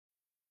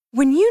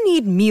When you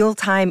need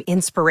mealtime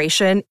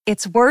inspiration,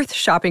 it's worth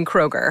shopping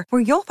Kroger,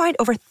 where you'll find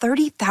over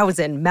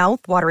 30,000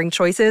 mouth-watering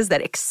choices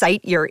that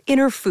excite your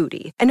inner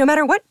foodie. And no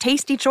matter what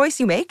tasty choice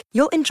you make,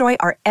 you'll enjoy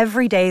our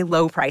everyday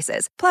low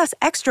prices, plus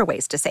extra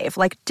ways to save,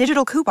 like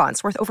digital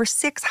coupons worth over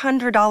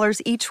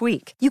 $600 each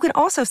week. You can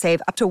also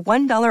save up to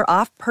 $1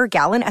 off per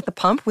gallon at the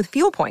pump with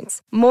fuel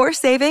points. More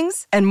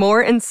savings and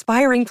more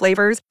inspiring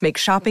flavors make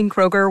shopping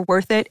Kroger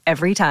worth it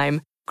every time.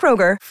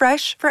 Kroger,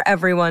 fresh for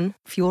everyone.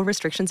 Fuel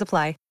restrictions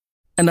apply.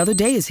 Another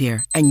day is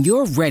here, and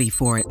you're ready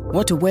for it.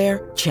 What to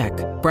wear? Check.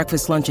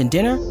 Breakfast, lunch, and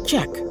dinner?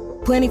 Check.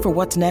 Planning for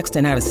what's next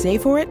and how to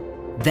save for it?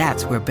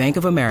 That's where Bank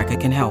of America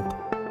can help.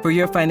 For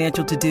your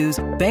financial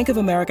to-dos, Bank of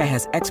America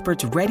has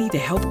experts ready to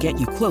help get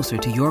you closer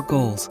to your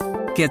goals.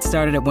 Get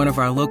started at one of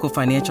our local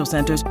financial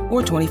centers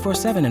or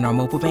 24/7 in our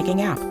mobile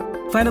banking app.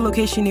 Find a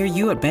location near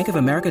you at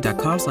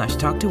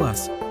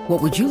bankofamerica.com/talktous.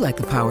 What would you like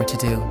the power to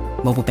do?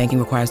 Mobile banking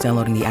requires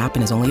downloading the app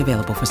and is only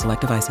available for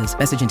select devices.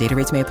 Message and data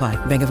rates may apply.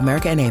 Bank of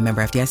America N.A.,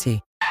 member FDIC.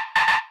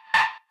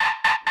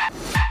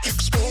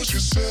 Expose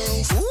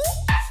yourself. Ooh,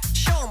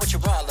 show 'em what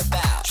you're all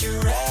about.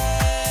 Dragged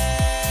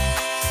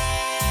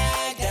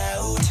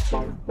Out.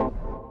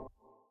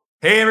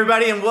 Hey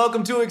everybody, and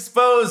welcome to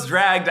Exposed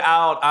Dragged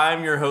Out.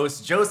 I'm your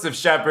host, Joseph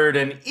Shepard,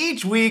 and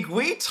each week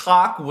we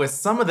talk with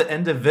some of the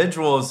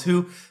individuals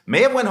who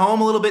may have went home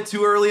a little bit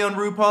too early on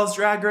RuPaul's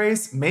Drag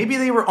Race. Maybe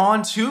they were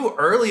on too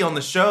early on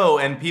the show,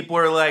 and people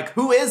are like,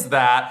 who is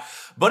that?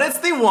 But it's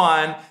the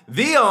one,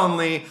 the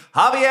only,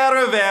 Javier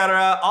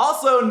Rivera,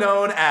 also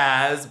known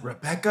as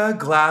Rebecca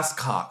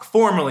Glasscock,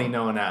 formerly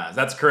known as.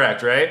 That's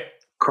correct, right?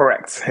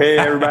 Correct. Hey,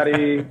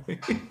 everybody.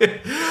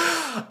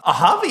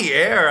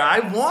 Javier,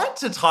 I want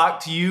to talk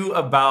to you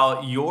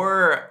about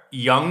your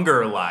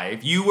younger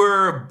life. You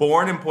were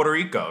born in Puerto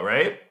Rico,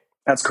 right?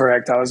 That's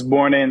correct. I was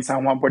born in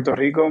San Juan, Puerto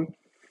Rico,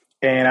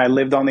 and I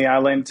lived on the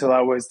island till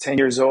I was 10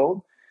 years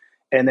old.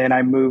 And then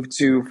I moved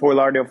to Fort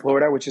Lauderdale,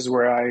 Florida, which is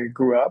where I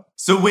grew up.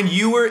 So when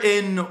you were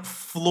in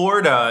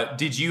Florida,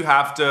 did you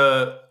have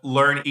to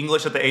learn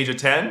English at the age of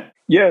 10?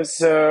 Yeah,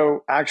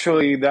 so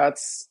actually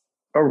that's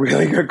a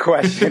really good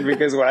question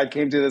because when I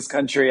came to this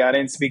country, I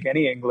didn't speak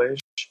any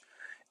English.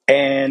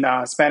 And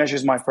Spanish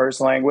is my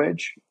first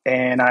language.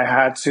 And I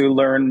had to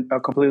learn a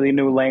completely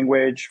new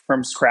language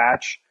from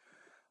scratch.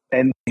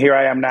 And here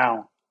I am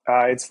now.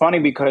 It's funny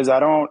because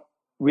I don't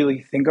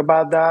really think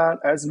about that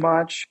as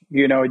much.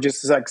 You know, it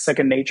just is like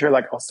second nature.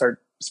 Like I'll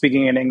start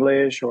speaking in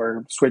English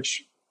or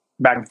switch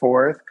back and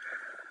forth.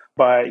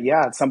 But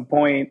yeah, at some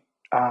point,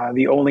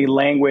 the only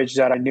language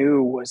that I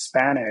knew was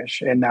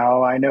Spanish. And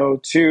now I know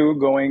two,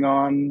 going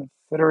on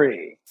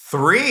three.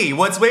 Three?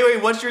 What's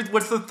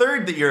the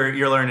third that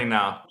you're learning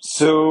now?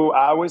 So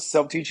I was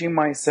self-teaching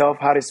myself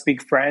how to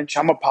speak French.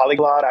 I'm a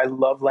polyglot. I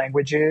love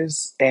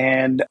languages.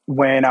 And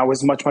when I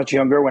was much, much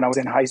younger, when I was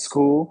in high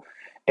school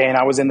and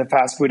I was in the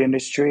fast food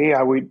industry,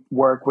 I would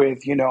work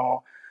with,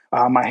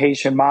 my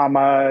Haitian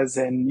mamas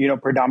and,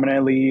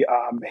 predominantly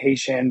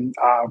Haitian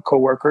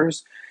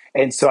coworkers.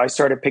 And so I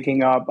started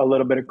picking up a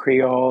little bit of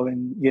Creole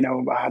and,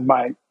 I had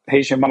my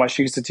Haitian mama.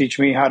 She used to teach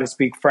me how to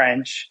speak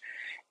French.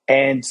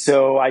 And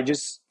so I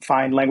just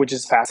find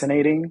languages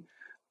fascinating.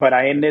 But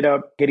I ended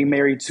up getting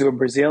married to a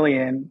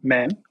Brazilian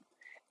man,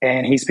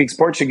 and he speaks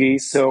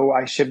Portuguese. So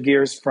I shift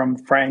gears from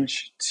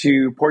French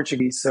to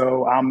Portuguese.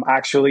 So I'm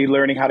actually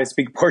learning how to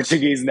speak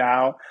Portuguese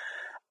now.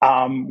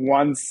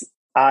 Once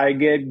I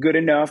get good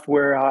enough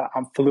where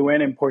I'm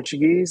fluent in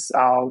Portuguese,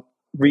 I'll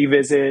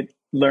revisit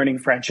learning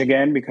French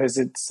again because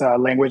it's a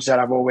language that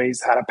I've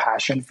always had a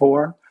passion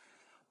for.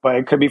 But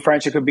it could be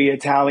French, it could be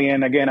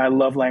Italian. Again, I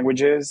love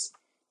languages.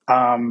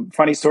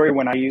 Funny story,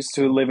 when I used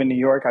to live in New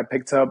York, I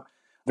picked up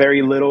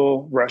very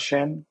little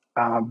Russian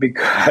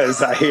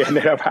because I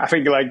ended up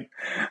having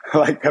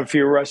like a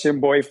few Russian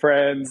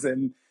boyfriends.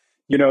 And,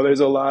 there's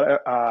a lot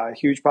of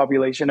huge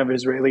population of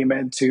Israeli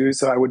men too.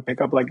 So I would pick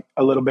up like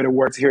a little bit of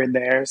words here and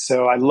there.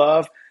 So I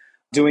love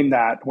doing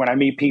that when I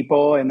meet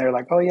people and they're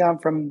like, oh yeah, I'm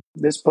from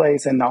this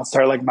place. And I'll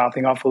start like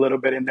mouthing off a little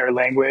bit in their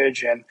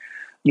language. And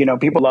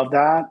people love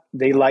that.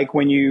 They like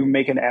when you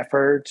make an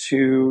effort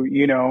to,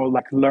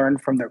 learn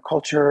from their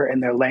culture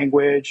and their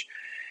language.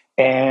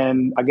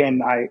 And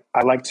again, I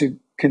like to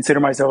consider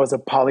myself as a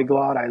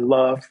polyglot. I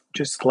love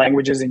just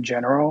languages in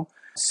general.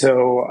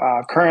 So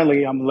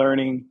currently I'm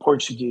learning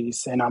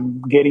Portuguese and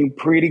I'm getting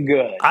pretty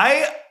good.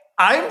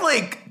 I'm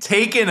like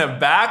taken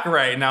aback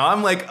right now.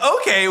 I'm like,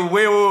 okay,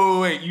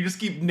 wait. You just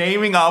keep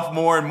naming off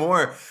more and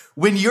more.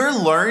 When you're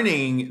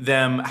learning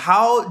them,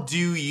 how do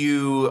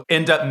you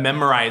end up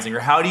memorizing or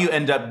how do you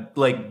end up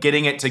like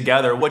getting it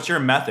together? What's your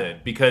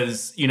method?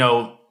 Because,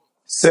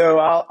 So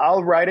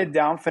I'll write it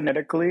down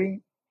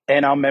phonetically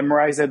and I'll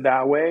memorize it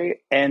that way.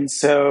 And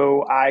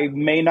so I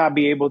may not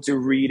be able to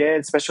read it,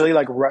 especially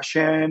like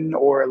Russian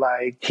or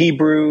like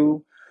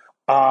Hebrew.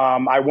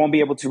 I won't be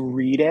able to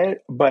read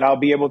it, but I'll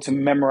be able to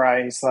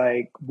memorize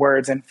like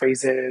words and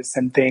phrases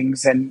and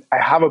things. And I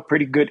have a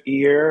pretty good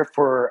ear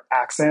for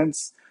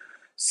accents.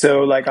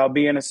 So like I'll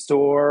be in a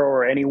store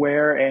or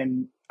anywhere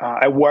and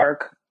at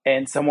work,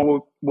 and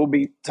someone will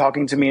be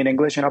talking to me in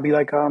English, and I'll be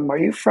like, are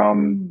you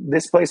from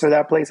this place or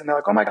that place? And they're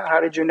like, oh my God, how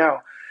did you know?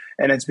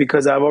 And it's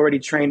because I've already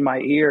trained my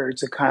ear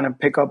to kind of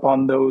pick up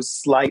on those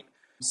slight,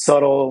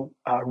 subtle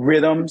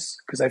rhythms,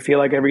 because I feel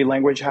like every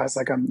language has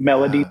like a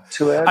melody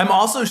to it. I'm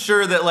also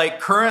sure that like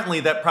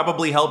currently that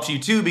probably helps you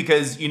too,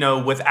 because, you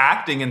know, with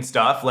acting and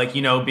stuff, like,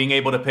 you know, being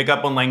able to pick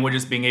up on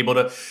languages, being able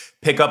to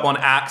pick up on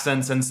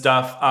accents and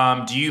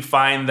stuff. Do you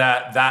find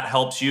that that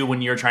helps you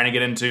when you're trying to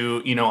get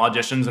into, you know,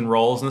 auditions and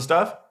roles and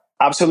stuff?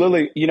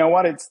 Absolutely. You know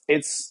what?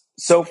 It's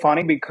so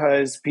funny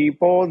because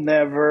people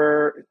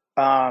never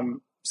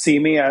see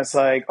me as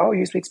like, oh,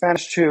 you speak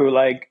Spanish too.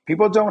 Like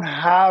people don't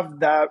have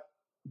that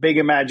big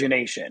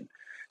imagination.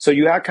 So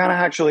you kind of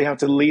actually have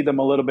to lead them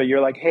a little bit.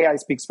 You're like, hey, I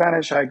speak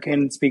Spanish. I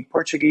can speak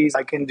Portuguese.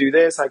 I can do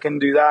this. I can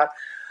do that.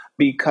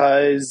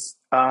 Because,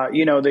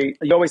 you know, you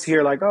always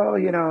hear like, oh,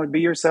 you know,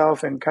 be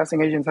yourself. And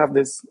casting agents have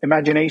this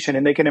imagination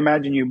and they can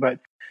imagine you. But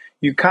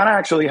you kind of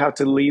actually have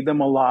to lead them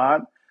a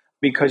lot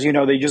because, you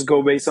know, they just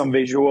go based on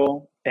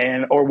visual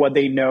or what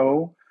they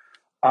know.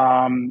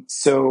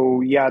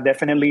 So, yeah,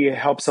 definitely it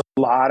helps a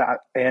lot.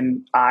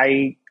 And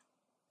I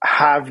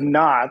have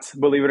not,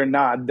 believe it or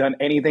not, done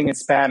anything in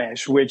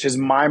Spanish, which is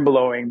mind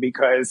blowing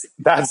because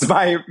that's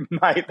my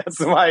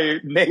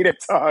native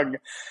tongue,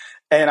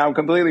 and I'm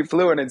completely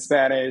fluent in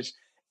Spanish,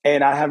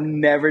 and I have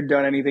never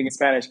done anything in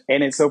Spanish.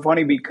 And it's so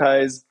funny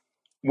because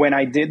when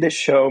I did this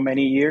show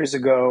many years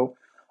ago,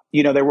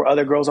 you know, there were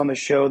other girls on the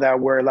show that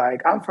were like,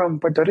 I'm from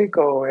Puerto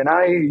Rico,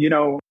 and you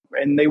know,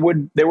 and they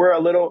were a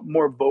little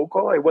more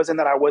vocal. It wasn't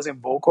that I wasn't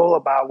vocal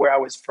about where I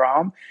was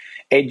from.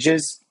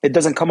 It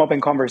doesn't come up in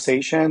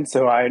conversation.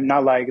 So I'm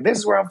not like, this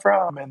is where I'm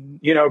from. And,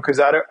 you know, cause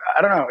I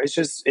don't know.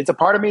 It's a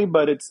part of me,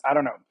 but I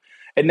don't know.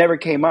 It never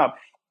came up.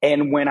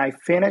 And when I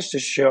finished the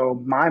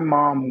show, my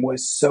mom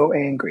was so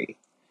angry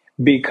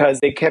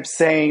because they kept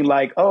saying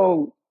like,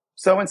 oh,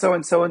 so-and-so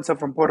and so-and-so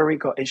from Puerto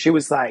Rico. And she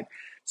was like,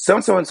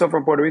 so-and-so and so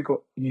from Puerto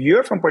Rico.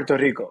 You're from Puerto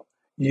Rico.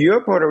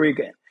 You're Puerto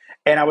Rican.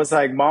 And I was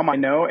like, Mom, I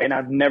know. And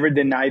I've never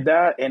denied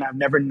that. And I've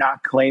never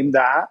not claimed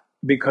that,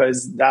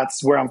 because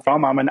that's where I'm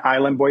from. I'm an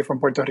island boy from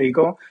Puerto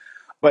Rico.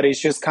 But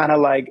it's just kind of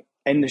like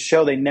in the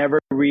show, they never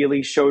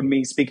really showed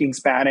me speaking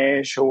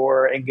Spanish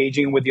or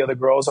engaging with the other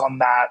girls on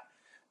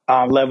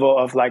that level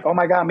of like, oh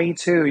my God, me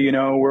too. You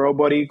know, we're all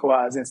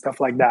Boricuas and stuff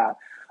like that.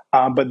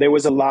 But there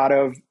was a lot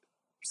of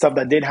stuff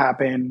that did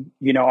happen,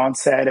 you know, on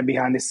set and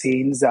behind the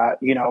scenes that,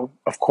 you know,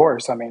 of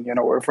course, I mean, you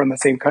know, we're from the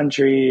same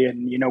country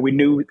and, you know, we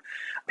knew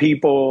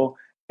people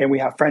and we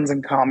have friends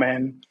in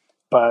common.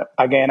 But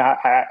again,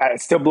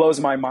 it still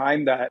blows my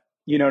mind that,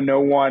 you know, no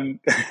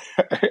one,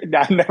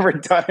 I've never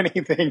done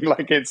anything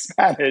like in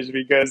Spanish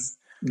because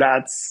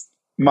that's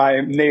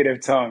my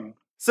native tongue.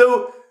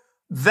 So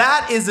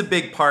that is a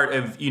big part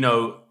of, you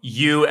know,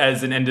 you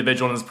as an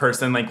individual and as a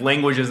person, like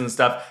languages and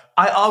stuff.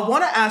 I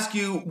want to ask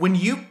you, when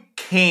you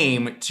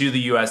came to the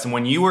US and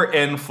when you were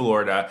in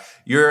Florida,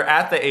 you're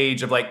at the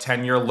age of like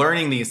 10, you're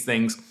learning these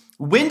things.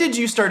 When did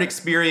you start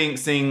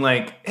experiencing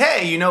like,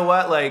 hey, you know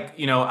what? Like,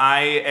 you know, I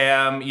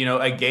am, you know,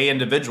 a gay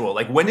individual.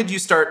 Like, when did you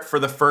start for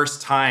the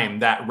first time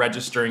that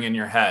registering in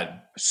your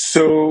head?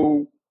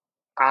 So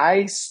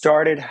I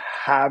started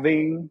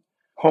having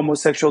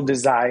homosexual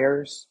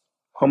desires,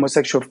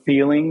 homosexual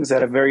feelings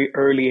at a very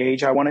early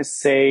age. I want to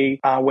say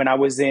when I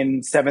was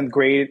in 7th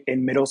grade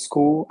in middle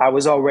school, I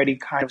was already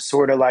kind of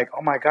sort of like,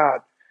 oh my God,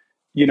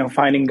 you know,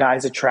 finding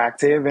guys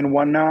attractive and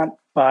whatnot.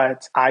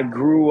 But I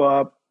grew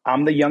up,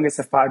 I'm the youngest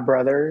of 5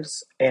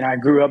 brothers, and I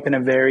grew up in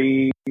a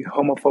very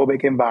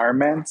homophobic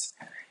environment.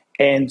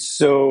 And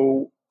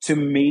so to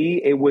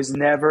me, it was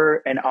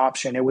never an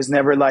option. It was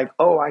never like,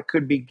 oh, I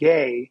could be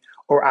gay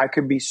or I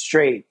could be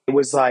straight. It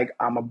was like,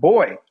 I'm a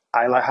boy.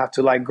 I have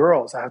to like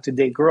girls. I have to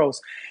date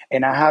girls.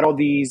 And I had all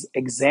these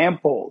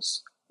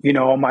examples, you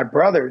know, my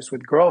brothers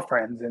with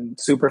girlfriends and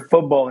super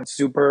football and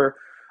super,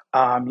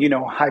 you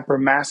know, hyper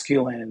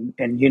masculine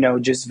and, you know,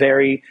 just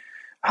very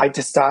high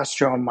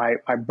testosterone.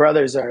 My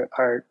brothers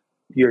are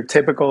your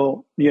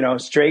typical, you know,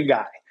 straight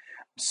guy.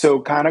 So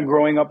kind of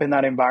growing up in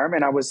that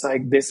environment, I was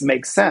like, this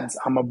makes sense.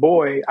 I'm a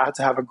boy. I have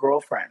to have a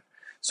girlfriend.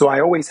 So I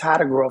always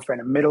had a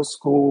girlfriend in middle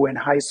school, in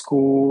high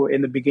school,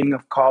 in the beginning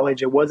of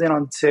college. It wasn't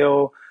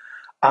until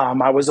I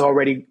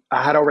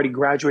had already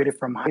graduated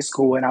from high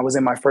school and I was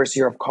in my first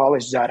year of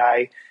college that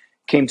I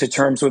came to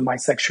terms with my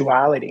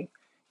sexuality.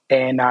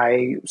 And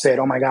I said,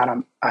 oh my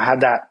God, I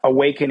had that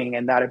awakening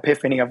and that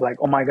epiphany of like,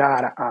 oh my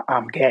God,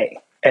 I'm gay.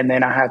 And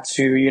then I had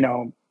to, you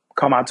know,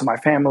 come out to my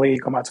family,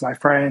 come out to my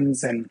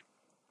friends and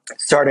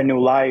start a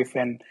new life.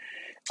 And,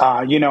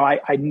 you know,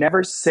 I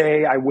never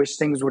say I wish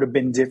things would have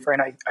been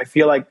different. I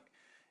feel like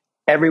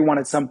everyone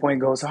at some point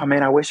goes, oh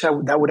man, I wish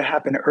that would have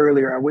happened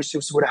earlier. I wish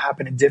this would have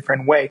happened a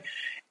different way.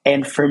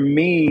 And for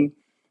me,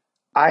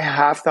 I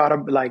have thought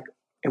of like,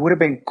 it would have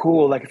been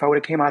cool, like if I would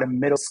have came out of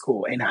middle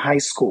school and high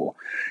school,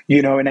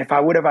 you know, and if I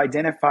would have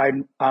identified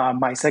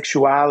my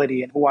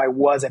sexuality and who I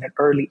was at an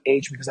early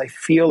age, because I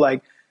feel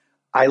like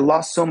I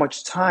lost so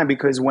much time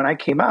because when I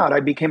came out, I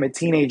became a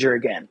teenager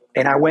again.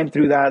 And I went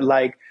through that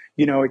like,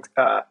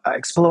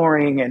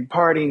 exploring and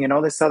partying and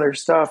all this other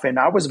stuff. And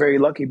I was very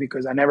lucky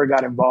because I never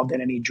got involved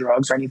in any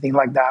drugs or anything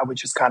like that,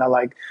 which is kind of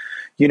like,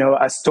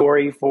 a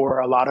story for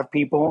a lot of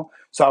people.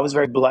 So I was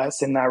very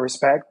blessed in that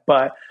respect,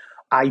 but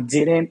I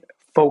didn't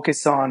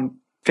focus on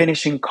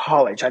finishing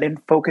college. I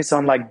didn't focus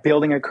on like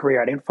building a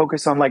career. I didn't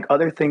focus on like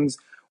other things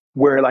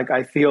where like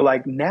I feel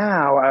like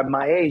now at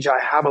my age, I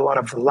have a lot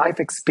of life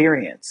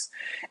experience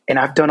and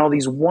I've done all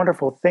these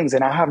wonderful things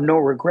and I have no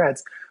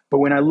regrets. But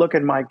when I look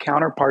at my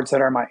counterparts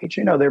that are my age,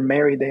 they're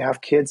married, they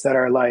have kids that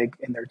are like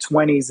in their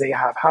 20s, they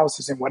have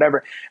houses and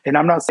whatever. And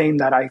I'm not saying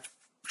that I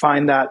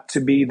find that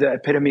to be the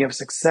epitome of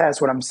success.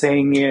 What I'm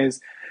saying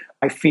is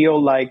I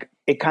feel like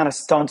it kind of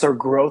stunts our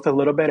growth a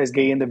little bit as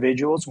gay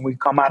individuals when we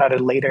come out at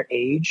a later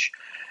age.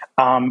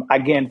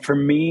 Again, for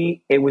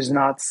me, it was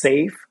not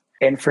safe.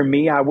 And for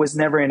me, I was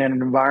never in an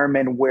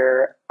environment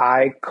where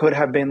I could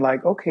have been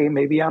like, okay,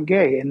 maybe I'm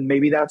gay and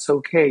maybe that's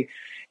okay.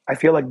 I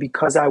feel like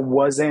because I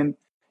wasn't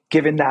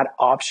given that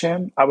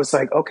option, I was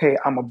like, okay,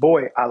 I'm a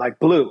boy. I like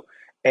blue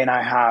and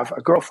I have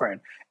a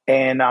girlfriend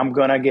and I'm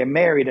going to get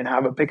married and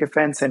have a picket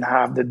fence and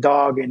have the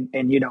dog and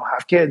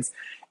have kids.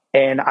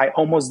 And I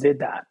almost did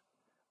that.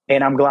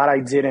 And I'm glad I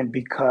didn't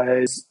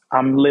because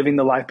I'm living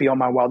the life beyond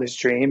my wildest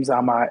dreams.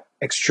 I'm a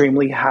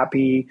extremely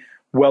happy,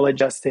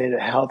 well-adjusted,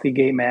 healthy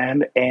gay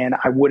man, and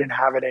I wouldn't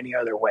have it any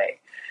other way.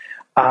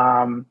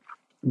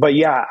 But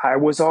yeah, I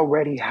was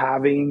already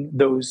having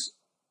those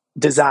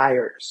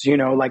desires,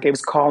 like it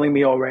was calling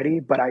me already,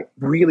 but I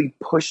really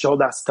pushed all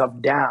that stuff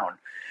down.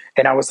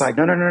 And I was like,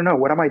 no,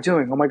 what am I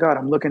doing? Oh my God,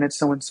 I'm looking at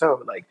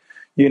so-and-so. Like,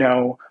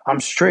 I'm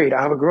straight,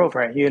 I have a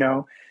girlfriend,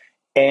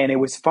 And it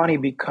was funny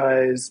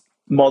because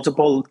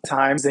multiple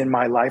times in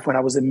my life when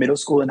I was in middle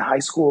school and high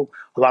school,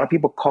 a lot of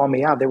people called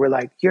me out. They were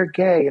like, you're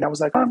gay. And I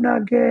was like, I'm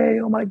not gay.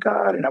 Oh my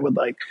God. And I would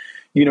like,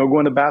 go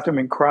in the bathroom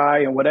and cry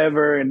and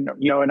whatever. And,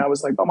 and I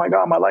was like, oh my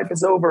God, my life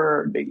is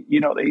over. They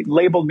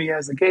labeled me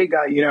as a gay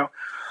guy,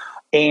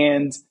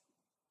 And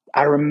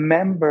I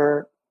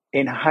remember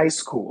in high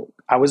school,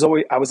 I was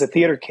a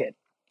theater kid.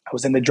 I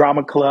was in the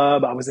drama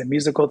club. I was in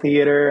musical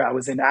theater. I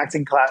was in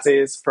acting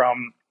classes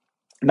from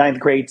 9th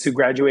grade to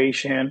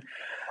graduation.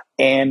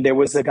 And there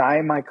was a guy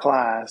in my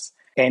class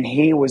and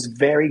he was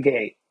very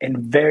gay and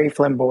very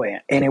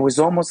flamboyant. And it was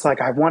almost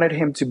like I wanted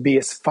him to be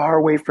as far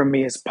away from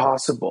me as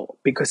possible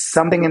because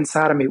something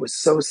inside of me was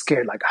so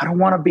scared. Like, I don't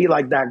want to be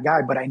like that guy,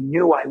 but I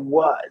knew I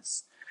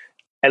was.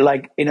 And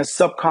like in a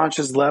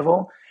subconscious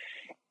level.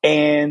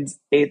 And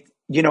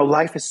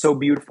life is so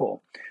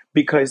beautiful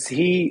because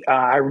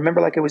I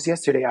remember like it was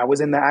yesterday, I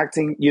was in the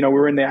acting, we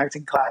were in the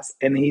acting class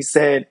and he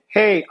said,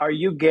 hey, are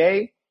you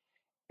gay?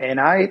 And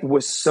I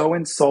was so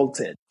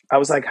insulted. I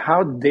was like,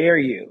 how dare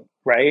you?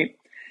 Right.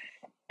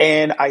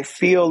 And I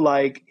feel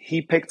like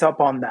he picked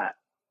up on that.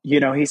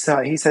 He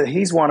said,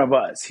 he's one of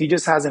us. He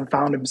just hasn't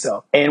found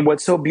himself. And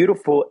what's so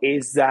beautiful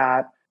is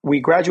that we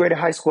graduated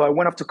high school. I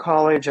went up to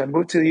college. I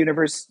moved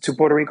to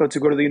Puerto Rico to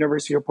go to the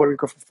University of Puerto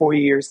Rico for 4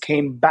 years,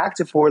 came back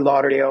to Fort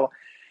Lauderdale.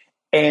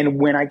 And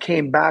when I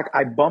came back,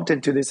 I bumped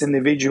into this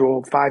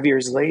individual 5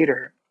 years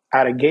later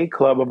at a gay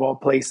club of all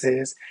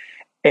places.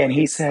 And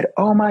he said,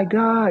 oh my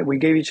God, we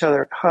gave each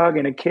other a hug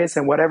and a kiss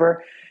and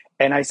whatever.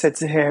 And I said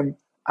to him,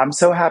 I'm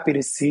so happy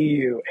to see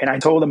you. And I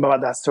told him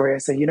about that story. I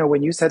said,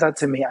 when you said that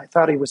to me, I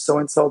thought it was so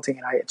insulting.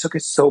 And I took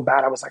it so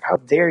bad. I was like, how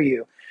dare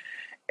you?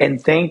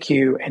 And thank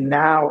you. And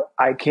now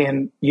I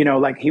can,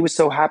 like he was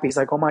so happy. He's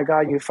like, oh my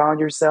God, you found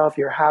yourself.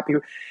 You're happy.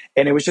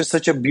 And it was just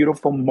such a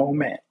beautiful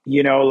moment,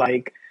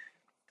 like,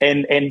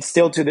 and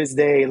still to this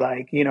day,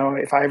 like,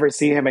 if I ever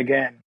see him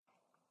again,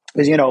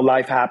 because,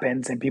 life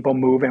happens and people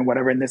move and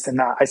whatever and this and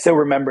that. I still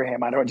remember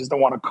him. I just don't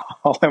want to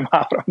call him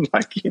out. I'm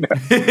like, because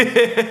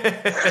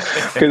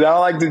I don't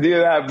like to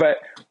do that. But,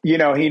 he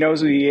knows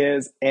who he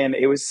is. And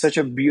it was such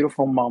a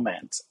beautiful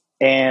moment.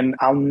 And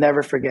I'll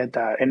never forget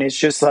that. And it's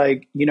just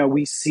like,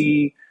 we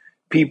see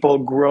people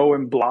grow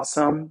and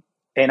blossom.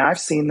 And I've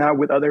seen that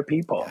with other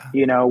people,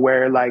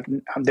 where like,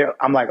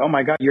 I'm like, oh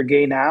my God, you're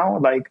gay now?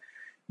 Like,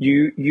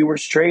 you were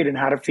straight and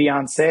had a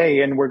fiance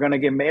and we're going to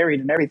get married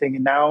and everything.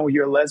 And now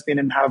you're a lesbian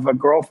and have a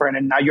girlfriend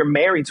and now you're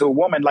married to a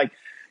woman, like,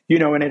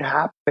 and it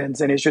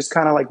happens. And it's just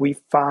kind of like we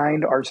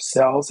find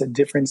ourselves at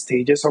different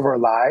stages of our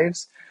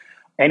lives.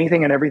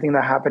 Anything and everything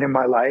that happened in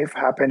my life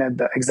happened at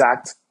the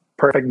exact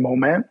perfect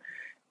moment.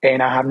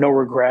 And I have no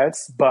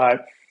regrets,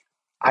 but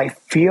I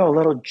feel a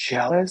little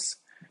jealous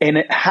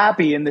and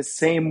happy in the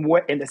same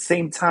way, in the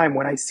same time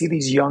when I see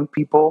these young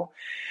people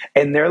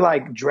and they're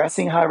like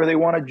dressing however they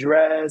want to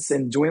dress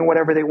and doing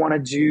whatever they want to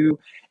do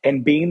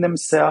and being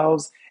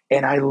themselves.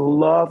 And I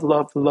love,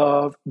 love,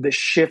 love the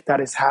shift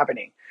that is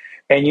happening.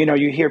 And,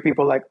 you hear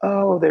people like,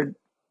 oh, they're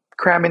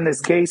cramming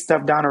this gay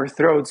stuff down our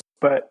throats.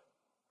 But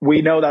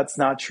we know that's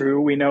not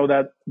true. We know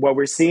that what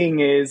we're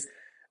seeing is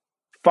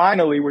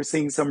finally we're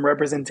seeing some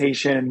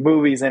representation in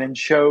movies and in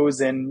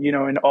shows and,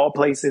 in all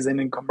places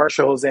and in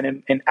commercials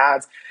and in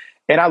ads.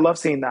 And I love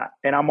seeing that.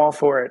 And I'm all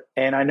for it.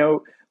 And I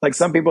know like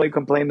some people, they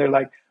complain, they're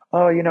like,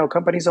 oh,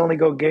 companies only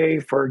go gay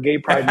for Gay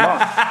Pride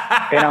Month.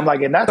 And I'm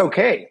like, and that's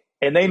okay.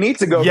 And they need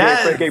to go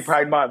Yes. for Gay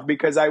Pride Month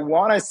because I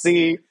want to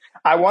see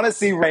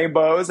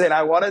rainbows, and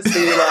I want to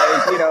see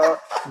like,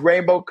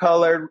 rainbow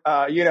colored,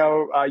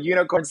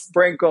 unicorn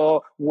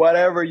sprinkle,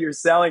 whatever you're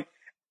selling,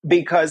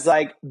 because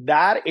like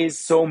that is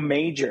so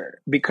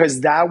major,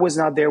 because that was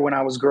not there when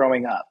I was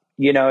growing up.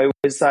 It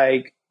was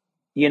like,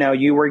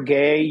 you were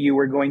gay, you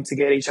were going to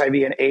get HIV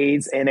and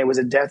AIDS, and it was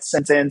a death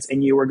sentence,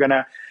 and you were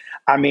gonna,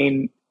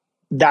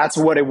 that's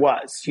what it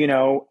was,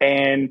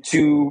 and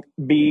to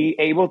be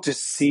able to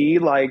see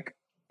like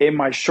in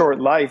my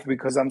short life,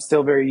 because I'm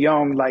still very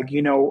young, like,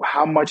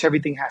 how much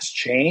everything has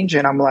changed.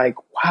 And I'm like,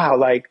 wow,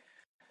 like,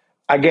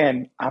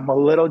 again, I'm a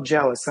little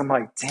jealous. I'm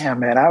like, damn,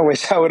 man, I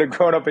wish I would have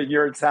grown up in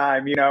your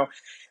time,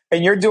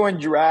 and you're doing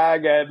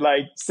drag at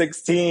like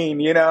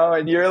 16,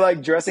 and you're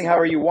like dressing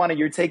however you want, and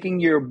you're taking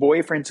your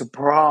boyfriend to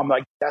prom.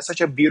 Like, that's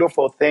such a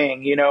beautiful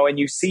thing, and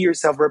you see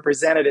yourself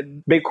represented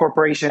in big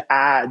corporation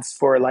ads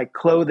for like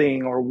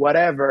clothing or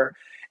whatever.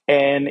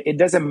 And it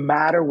doesn't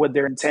matter what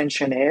their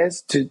intention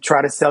is to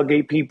try to sell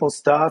gay people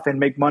stuff and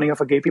make money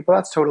off of gay people.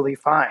 That's totally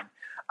fine.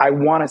 I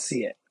want to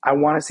see it. I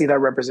want to see that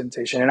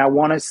representation, and I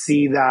want to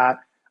see that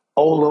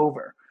all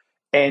over.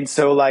 And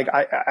so like,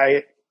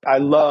 I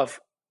love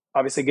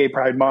obviously Gay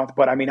Pride Month,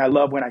 but I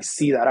love when I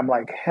see that. I'm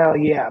like, hell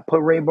yeah,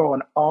 put rainbow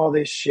on all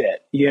this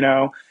shit,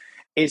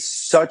 It's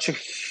such a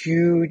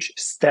huge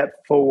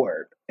step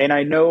forward. And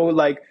I know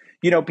like,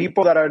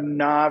 people that are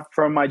not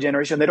from my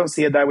generation, they don't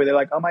see it that way. They're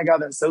like, oh my God,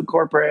 that's so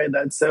corporate.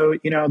 That's so,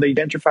 they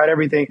gentrified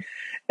everything.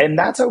 And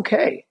that's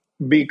okay.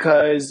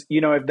 Because,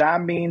 if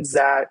that means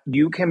that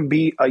you can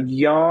be a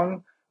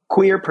young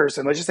queer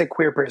person, let's just say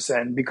queer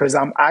person, because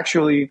I'm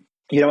actually,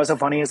 what's so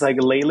funny is like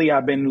lately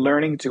I've been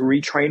learning to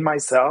retrain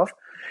myself,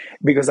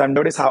 because I've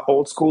noticed how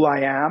old school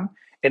I am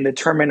and the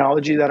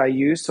terminology that I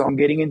use. So I'm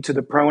getting into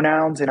the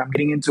pronouns, and I'm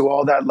getting into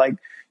all that, like,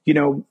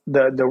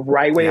 the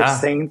right way of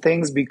saying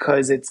things,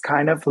 because it's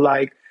kind of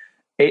like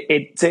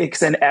it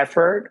takes an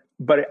effort,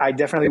 but I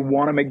definitely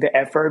want to make the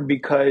effort,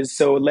 because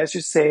so let's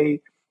just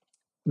say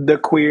the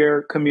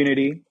queer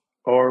community,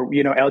 or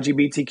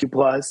LGBTQ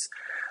plus,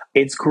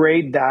 it's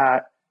great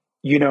that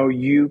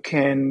you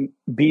can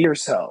be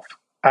yourself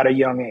at a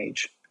young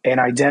age and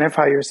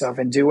identify yourself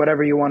and do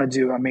whatever you want to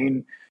do.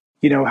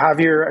 Have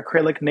your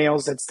acrylic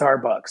nails at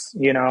Starbucks.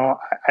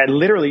 I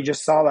literally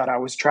just saw that. I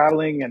was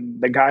traveling,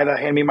 and the guy that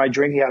handed me my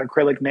drink, he had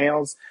acrylic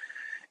nails.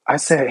 I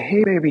said,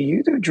 hey, baby,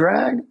 you do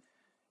drag?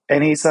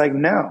 And he's like,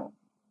 no.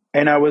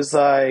 And I was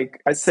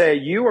like, I said,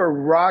 you are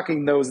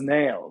rocking those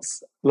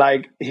nails.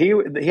 Like he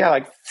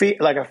had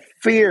like a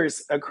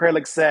fierce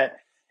acrylic set.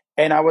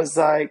 And I was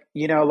like,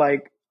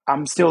 like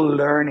I'm still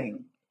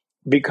learning.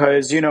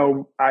 Because,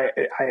 the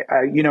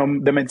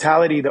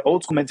mentality, the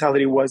old school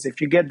mentality was, if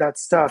you get that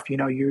stuff,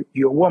 you're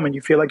a woman, you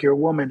feel like you're a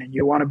woman and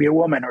you want to be a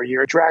woman, or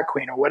you're a drag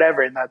queen or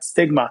whatever, and that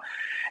stigma.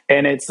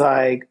 And it's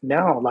like,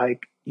 no,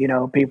 like,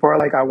 people are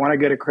like, I want to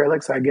get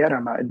acrylics. I get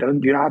them.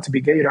 You don't have to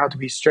be gay. You don't have to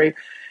be straight.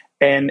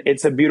 And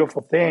it's a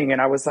beautiful thing.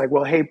 And I was like,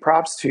 well, hey,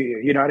 props to you.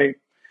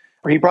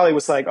 He probably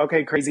was like,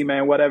 okay, crazy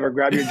man, whatever,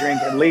 grab your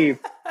drink and leave.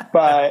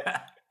 But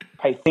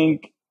I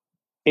think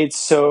it's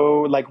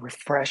so like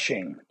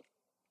refreshing.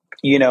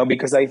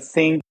 Because I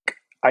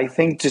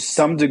think to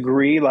some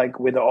degree,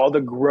 like with all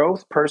the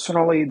growth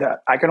personally,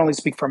 that I can only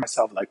speak for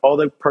myself, like all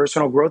the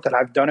personal growth that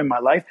I've done in my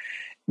life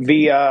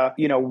via,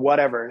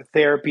 whatever,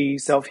 therapy,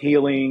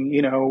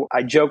 self-healing,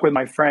 I joke with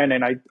my friend,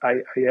 and I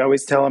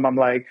always tell him, I'm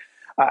like,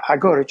 I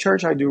go to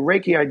church, I do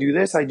Reiki, I do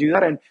this, I do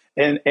that.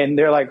 And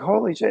they're like,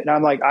 holy shit. And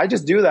I'm like, I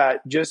just do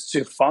that just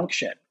to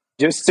function.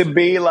 Just to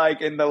be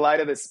like in the light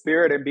of the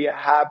spirit and be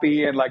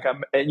happy and like,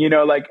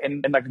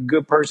 and like a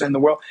good person in the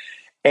world.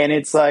 And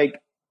it's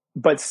like,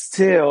 but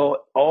still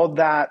all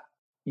that,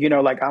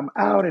 like I'm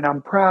out and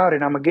I'm proud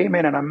and I'm a gay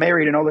man and I'm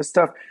married and all this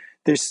stuff.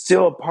 There's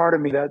still a part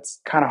of me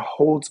that's kind of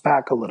holds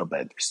back a little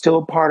bit. There's still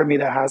a part of me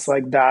that has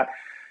like that,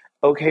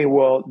 okay,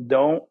 well,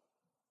 don't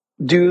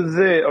do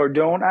this or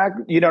don't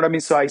act, you know what I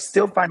mean? So I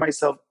still find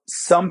myself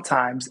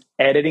sometimes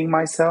editing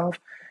myself.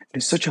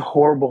 It's such a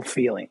horrible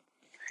feeling.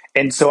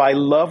 And so I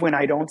love when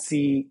I don't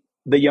see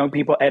the young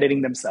people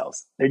editing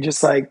themselves. They're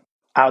just like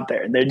out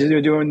there. They're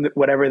just doing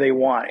whatever they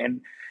want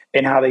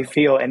and how they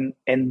feel. And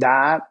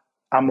that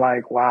I'm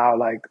like, wow,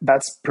 like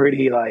that's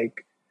pretty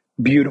like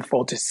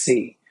beautiful to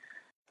see.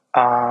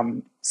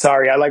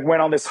 Sorry, I like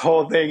went on this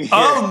whole thing here.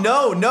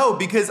 Oh, no,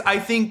 because I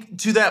think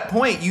to that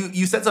point,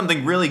 you said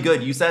something really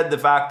good. You said the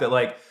fact that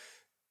like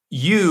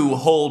you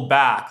hold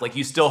back, like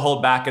you still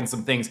hold back in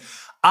some things.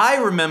 I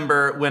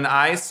remember when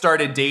I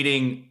started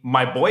dating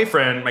my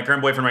boyfriend, my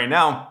current boyfriend right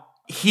now,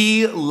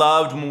 he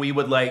loved when we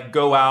would like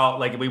go out,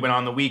 like we went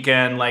on the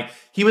weekend, like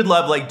he would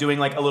love like doing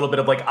like a little bit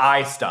of like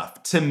eye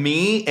stuff. To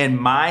me, in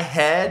my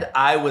head,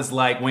 I was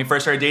like, when we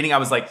first started dating, I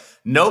was like,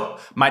 nope.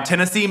 My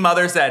Tennessee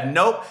mother said,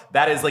 nope.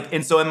 That is like,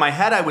 and so in my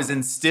head, I was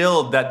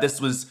instilled that this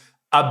was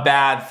a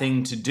bad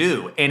thing to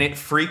do. And it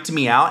freaked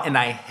me out. And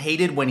I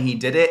hated when he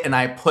did it. And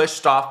I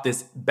pushed off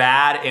this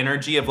bad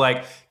energy of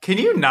like, can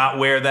you not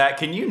wear that?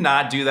 Can you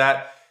not do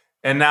that?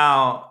 And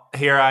now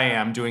here I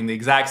am doing the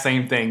exact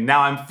same thing.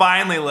 Now I'm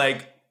finally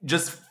like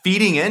just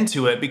feeding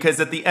into it, because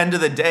at the end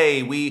of the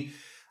day,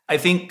 I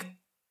think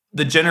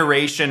the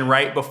generation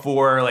right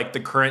before like the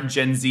current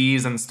Gen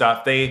Zs and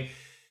stuff,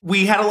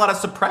 we had a lot of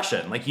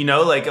suppression. Like, you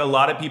know, like a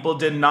lot of people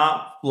did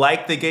not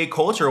like the gay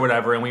culture or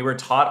whatever. And we were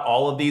taught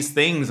all of these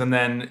things. And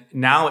then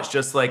now it's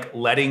just like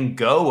letting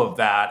go of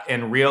that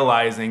and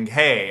realizing,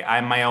 hey,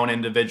 I'm my own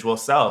individual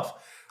self.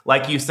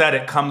 Like you said,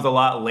 it comes a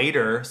lot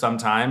later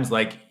sometimes.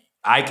 Like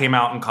I came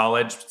out in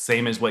college,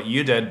 same as what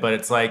you did. But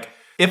it's like,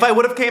 if I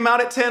would have came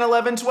out at 10,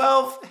 11,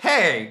 12,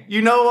 hey,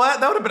 you know what?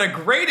 That would have been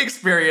a great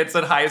experience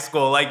in high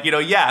school. Like, you know,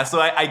 yeah. So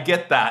I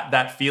get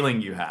that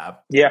feeling you have.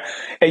 Yeah.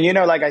 And, you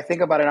know, like I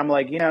think about it, I'm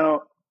like, you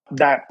know,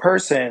 that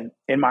person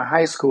in my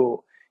high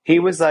school, he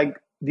was like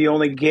the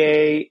only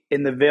gay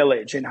in the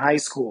village in high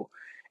school.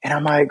 And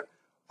I'm like,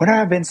 wouldn't it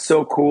have been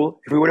so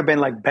cool if we would have been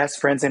like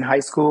best friends in high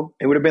school?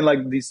 It would have been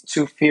like these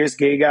two fierce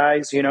gay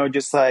guys, you know,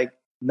 just like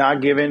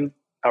not giving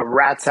a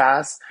rat's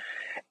ass.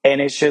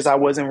 And it's just, I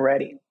wasn't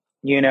ready.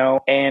 You know,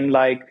 and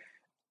like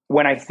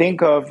when I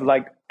think of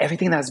like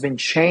everything that's been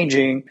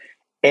changing,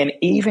 and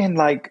even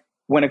like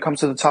when it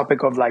comes to the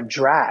topic of like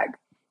drag,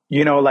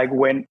 you know, like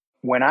when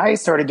I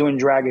started doing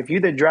drag, if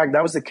you did drag,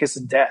 that was the kiss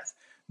of death.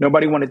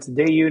 Nobody wanted to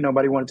date you.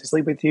 Nobody wanted to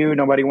sleep with you.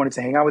 Nobody wanted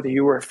to hang out with you.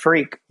 You were a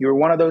freak. You were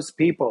one of those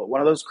people, one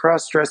of those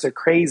cross-dresser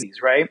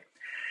crazies, right?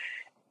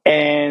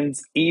 And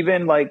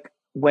even like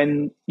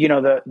when, you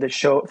know, the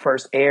show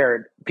first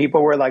aired,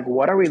 people were like,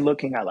 what are we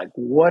looking at? Like,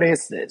 what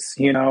is this?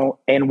 You know,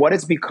 and what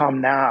it's become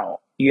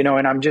now, you know,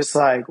 and I'm just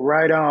like,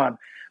 right on,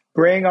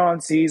 bring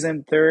on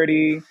season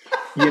 30,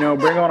 you know,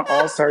 bring on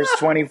All Stars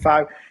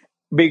 25,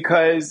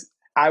 because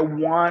I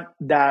want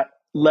that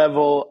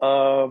level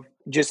of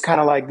just kind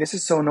of like, this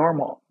is so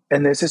normal.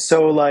 And this is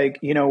so like,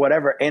 you know,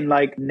 whatever. And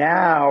like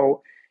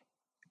now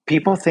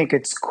people think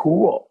it's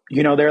cool.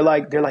 You know, they're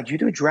like, you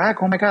do drag?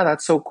 Oh my God,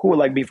 that's so cool.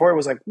 Like before it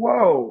was like,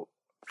 whoa,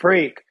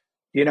 freak,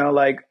 you know,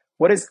 like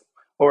what is,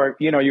 or,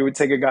 you know, you would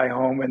take a guy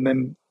home and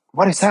then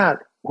what is that?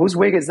 Whose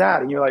wig is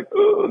that? And you're like,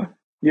 ugh,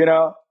 you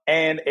know,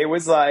 and it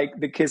was like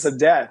the kiss of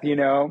death, you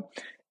know,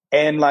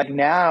 and like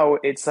now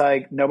it's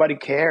like, nobody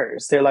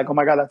cares. They're like, oh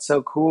my God, that's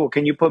so cool.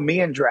 Can you put me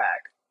in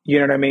drag? You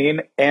know what I mean?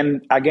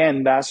 And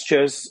again, that's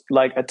just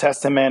like a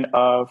testament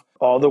of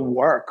all the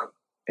work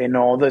and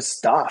all the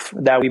stuff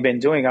that we've been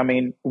doing. I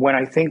mean, when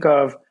I think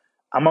of,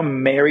 I'm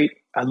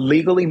a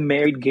legally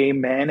married gay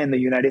man in the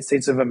United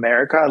States of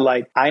America.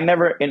 Like I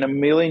never in a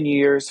million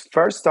years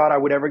first thought I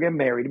would ever get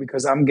married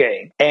because I'm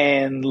gay,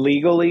 and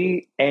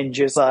legally, and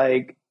just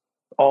like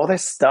all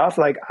this stuff,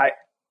 like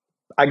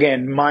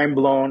again, mind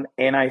blown.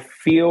 And I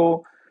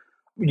feel,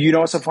 you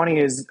know, what's so funny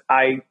is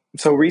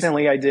so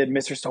recently I did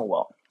Mr.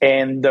 Stonewall,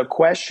 and the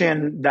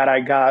question that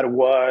I got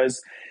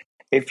was,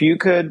 if you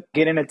could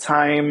get in a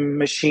time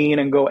machine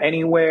and go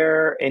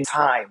anywhere in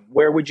time,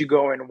 where would you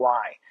go and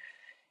why?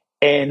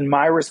 And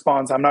my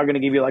response, I'm not going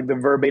to give you like the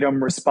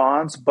verbatim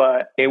response,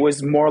 but it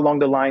was more along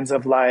the lines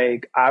of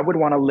like, I would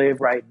want to live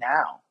right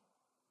now,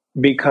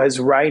 because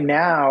right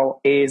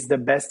now is the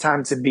best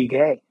time to be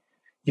gay.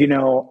 You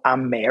know,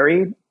 I'm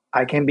married.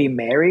 I can be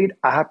married.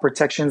 I have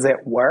protections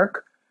at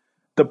work.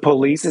 The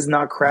police is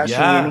not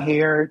crashing in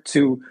here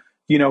to,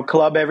 you know,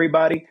 club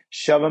everybody,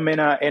 shove them in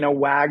a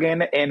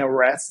wagon and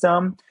arrest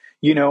them.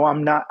 You know,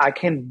 I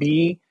can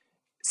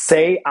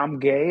say I'm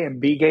gay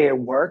and be gay at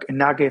work and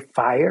not get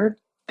fired.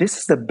 This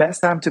is the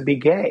best time to be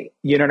gay.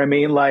 You know what I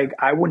mean? Like,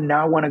 I would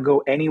not want to go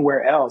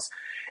anywhere else.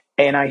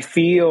 And I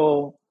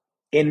feel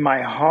in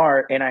my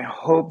heart, and I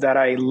hope that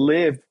I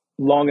live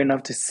long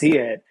enough to see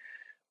it,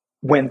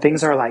 when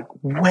things are like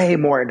way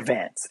more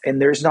advanced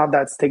and there's not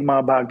that stigma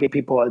about gay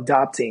people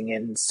adopting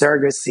and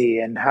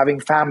surrogacy and having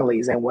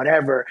families and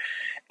whatever,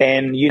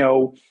 and, you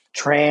know,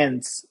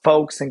 trans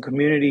folks and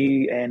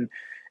community. And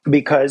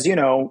because, you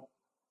know,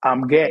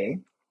 I'm gay,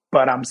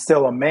 but I'm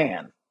still a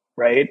man,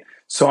 right?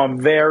 So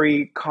I'm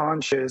very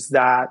conscious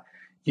that,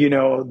 you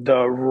know,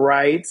 the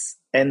rights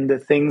and the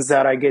things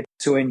that I get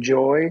to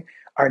enjoy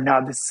are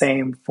not the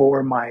same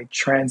for my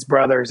trans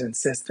brothers and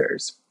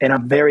sisters. And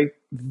I'm very,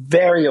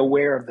 very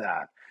aware of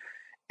that.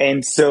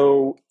 And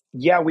so,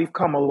 yeah, we've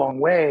come a long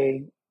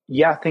way.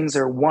 Yeah, things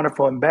are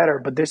wonderful and better,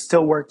 but there's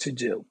still work to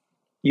do,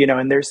 you know,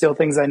 and there's still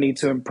things I need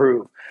to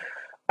improve.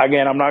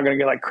 Again, I'm not going to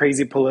get like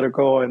crazy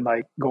political and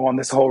like go on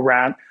this whole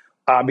rant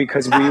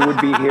because we would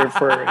be here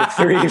for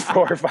 3,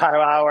 4, 5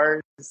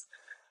 hours.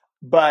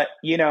 But,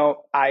 you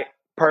know, I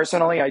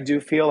do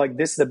feel like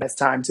this is the best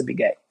time to be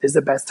gay. This is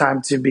the best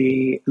time to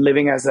be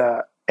living as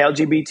a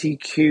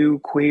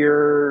LGBTQ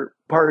queer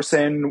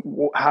person,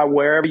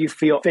 wherever you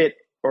feel fit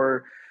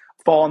or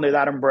fall under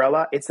that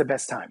umbrella. It's the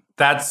best time.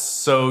 That's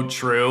so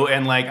true.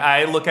 And like,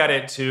 I look at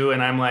it too,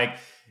 and I'm like,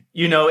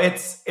 you know,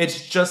 it's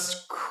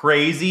just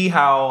crazy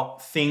how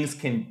things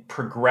can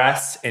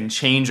progress and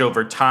change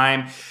over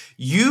time.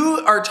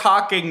 You are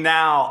talking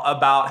now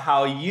about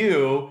how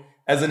you,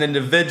 as an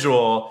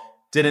individual,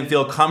 didn't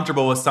feel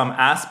comfortable with some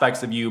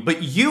aspects of you,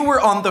 but you were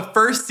on the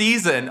first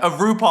season of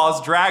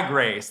RuPaul's Drag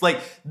Race. Like,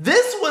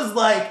 this was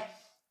like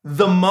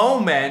the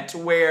moment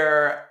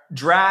where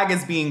drag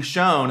is being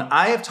shown.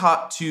 I have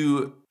talked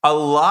to a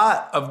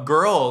lot of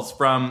girls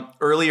from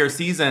earlier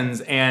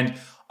seasons, and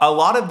a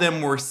lot of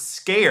them were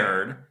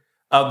scared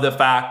of the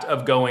fact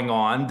of going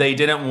on. They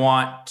didn't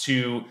want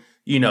to,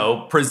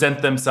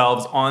 present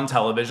themselves on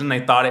television.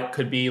 They thought it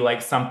could be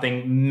like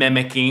something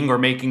mimicking or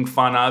making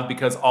fun of,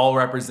 because all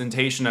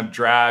representation of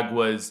drag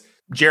was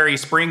Jerry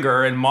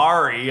Springer and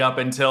Mari up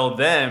until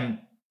then.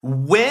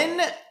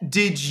 When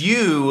did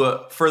you,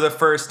 for the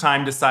first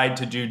time, decide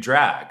to do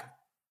drag?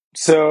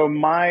 So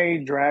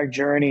my drag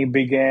journey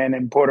began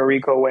in Puerto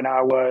Rico when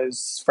I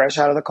was fresh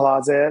out of the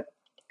closet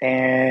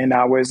and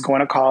I was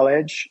going to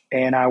college,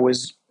 and I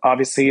was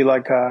obviously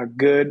like a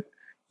good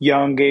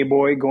young gay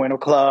boy going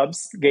to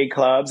gay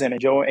clubs, and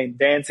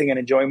dancing and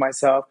enjoying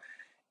myself.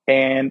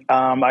 And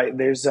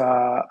there's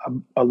a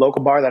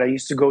local bar that I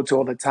used to go to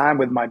all the time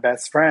with my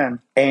best friend.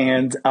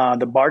 And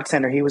the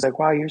bartender, he was like,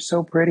 "Wow, you're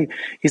so pretty."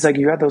 He's like,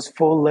 "You have those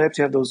full lips,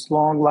 you have those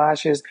long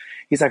lashes."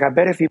 He's like, "I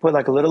bet if you put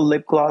like a little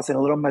lip gloss and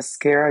a little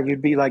mascara,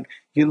 you'd be like,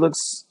 you look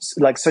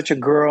like such a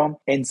girl."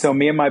 And so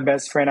me and my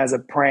best friend, as a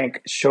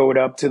prank, showed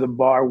up to the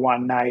bar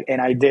one night, and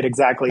I did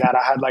exactly that.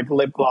 I had like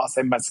lip gloss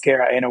and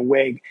mascara and a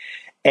wig.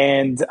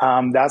 And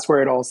that's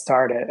where it all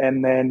started.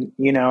 And then,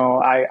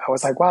 I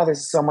was like, wow, this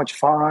is so much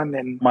fun.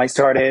 And I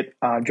started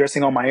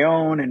dressing on my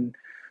own. And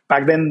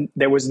back then,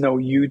 there was no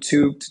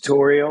YouTube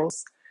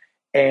tutorials.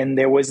 And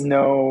there was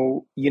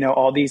no,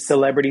 all these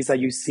celebrities that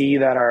you see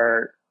that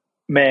are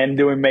men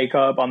doing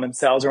makeup on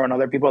themselves or on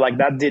other people. Like,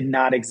 that did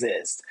not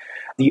exist.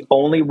 The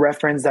only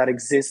reference that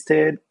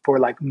existed for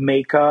like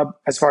makeup,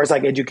 as far as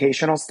like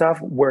educational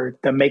stuff, were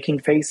the Making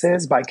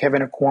Faces by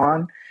Kevin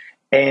Aquan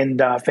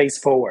and Face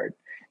Forward.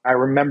 I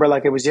remember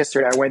like it was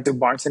yesterday. I went to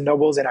Barnes and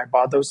Nobles and I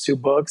bought those two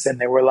books, and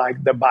they were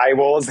like the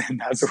Bibles. And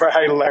that's where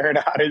I learned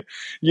how to,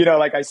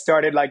 I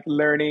started like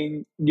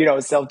learning,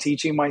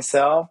 self-teaching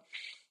myself.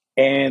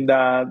 And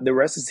the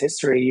rest is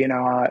history.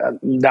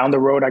 Down the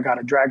road, I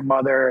got a drag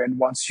mother. And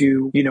once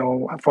you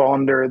fall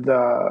under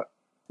the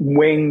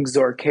wings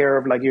or care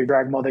of like your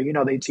drag mother,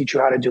 they teach you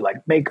how to do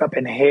like makeup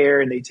and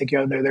hair, and they take you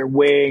under their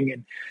wing.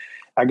 And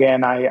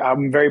again,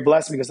 I'm very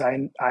blessed because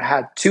I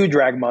had two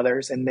drag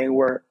mothers, and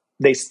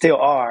they still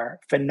are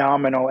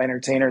phenomenal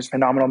entertainers,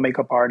 phenomenal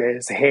makeup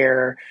artists,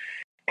 hair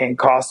and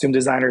costume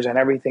designers and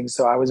everything.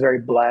 So I was very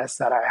blessed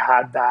that I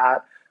had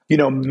that,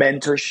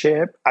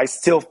 mentorship. I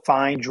still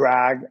find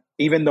drag,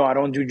 even though I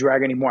don't do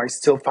drag anymore, I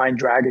still find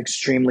drag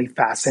extremely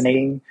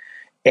fascinating,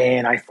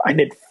 and I find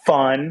it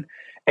fun,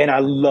 and I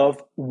love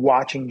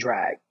watching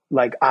drag.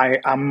 Like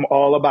I'm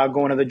all about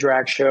going to the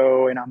drag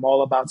show, and I'm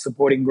all about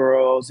supporting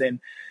girls, and,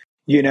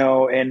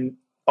 and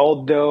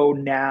although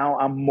now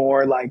I'm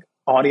more like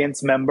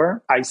audience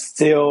member, I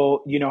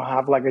still,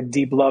 have like a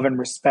deep love and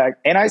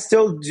respect. And I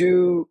still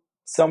do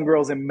some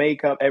girls in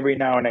makeup every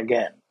now and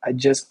again. I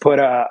just put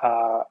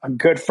a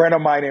good friend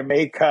of mine in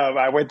makeup.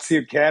 I went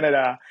to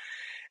Canada,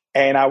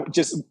 and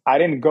I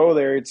didn't go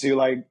there to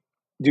like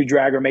do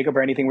drag or makeup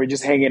or anything. We're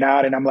just hanging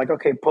out, and I'm like,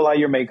 okay, pull out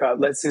your makeup.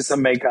 Let's do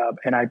some makeup.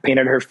 And I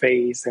painted her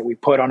face, and we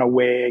put on a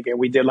wig, and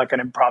we did like an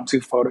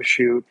impromptu photo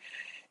shoot.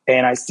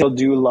 And I still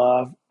do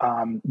love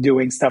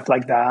doing stuff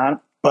like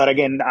that. But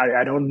again,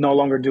 I don't no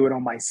longer do it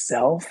on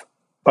myself,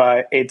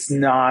 but it's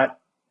not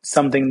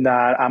something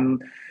that I'm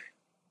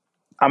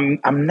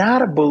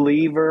not a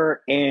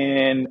believer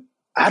in.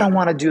 I don't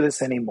want to do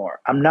this anymore.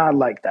 I'm not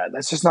like that.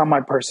 That's just not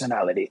my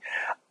personality.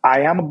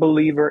 I am a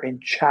believer in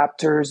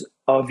chapters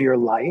of your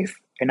life.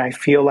 And I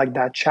feel like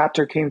that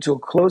chapter came to a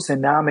close,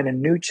 and now I'm in a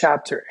new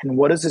chapter. And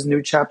what does this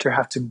new chapter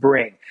have to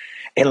bring?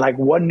 And like,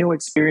 what new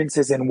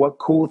experiences and what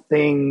cool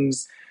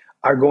things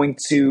are going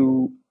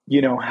to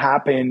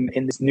happen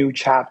in this new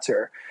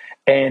chapter?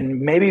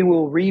 And maybe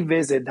we'll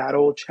revisit that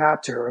old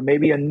chapter, or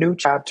maybe a new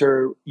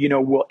chapter,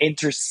 will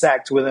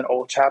intersect with an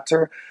old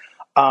chapter.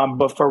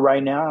 But for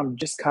right now, I'm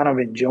just kind of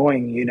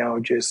enjoying,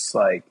 just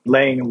like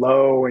laying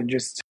low and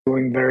just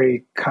doing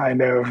very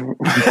kind of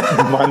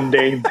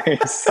mundane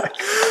things.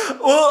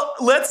 Well,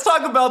 let's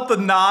talk about the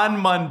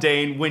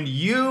non-mundane. When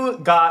you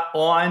got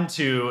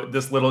onto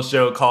this little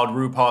show called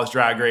RuPaul's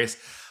Drag Race,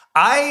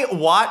 I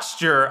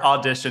watched your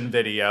audition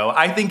video.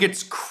 I think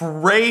it's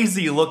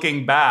crazy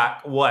looking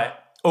back,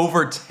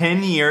 over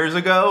 10 years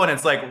ago? And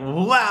it's like,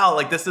 wow,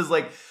 like this is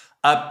like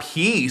a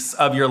piece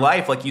of your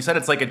life. Like you said,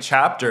 it's like a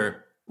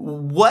chapter.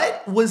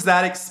 What was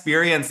that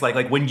experience like?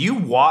 Like when you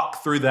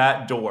walk through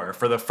that door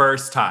for the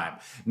first time?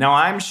 Now,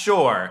 I'm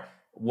sure,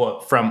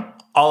 from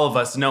all of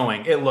us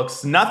knowing, it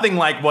looks nothing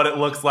like what it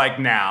looks like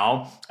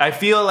now. I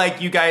feel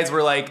like you guys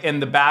were like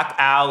in the back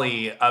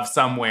alley of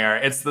somewhere.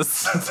 It's the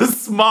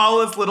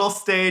smallest little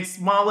stage,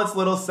 smallest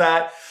little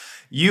set.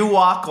 You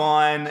walk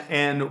on,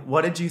 and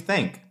what did you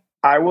think?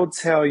 I will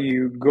tell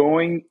you,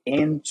 going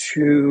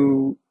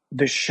into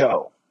the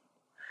show,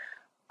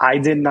 I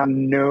did not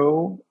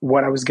know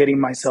what I was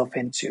getting myself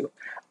into.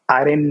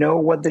 I didn't know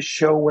what the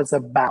show was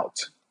about.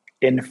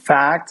 In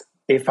fact,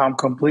 if I'm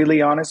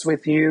completely honest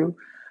with you,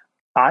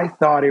 I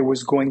thought it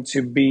was going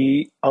to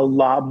be a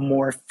lot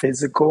more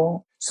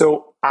physical.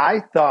 So I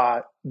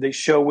thought the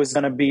show was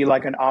going to be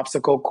like an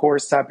obstacle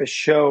course type of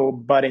show,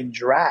 but in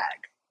drag.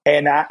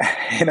 And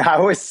I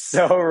was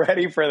so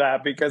ready for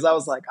that because I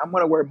was like, I'm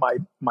gonna wear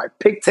my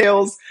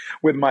pigtails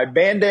with my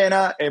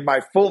bandana and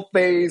my full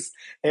face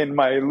and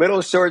my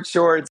little short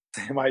shorts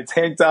and my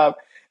tank top,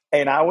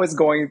 and I was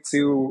going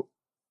to,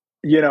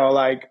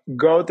 like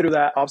go through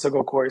that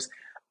obstacle course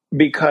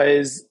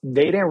because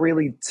they didn't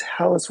really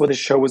tell us what the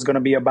show was going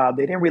to be about.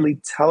 They didn't really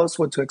tell us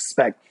what to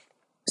expect.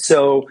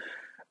 So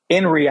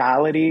in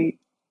reality,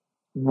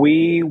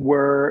 we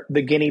were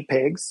the guinea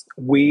pigs.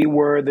 We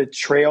were the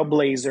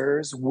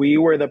trailblazers. We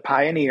were the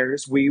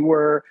pioneers. We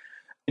were,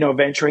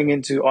 venturing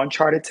into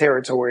uncharted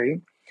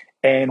territory.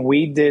 And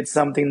we did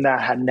something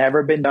that had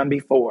never been done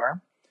before.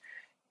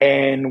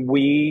 And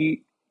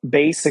we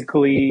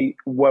basically,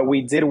 what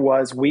we did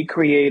was we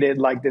created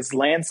like this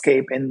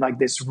landscape and like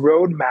this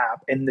roadmap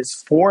and this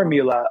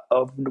formula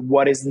of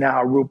what is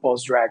now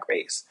RuPaul's Drag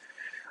Race.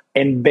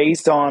 And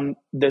based on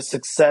the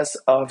success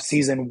of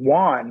season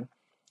 1,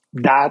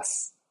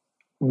 that's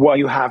what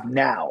you have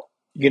now.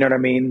 You know what I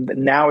mean?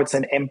 Now it's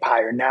an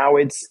empire. Now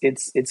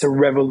it's a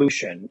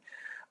revolution.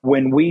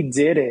 When we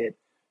did it,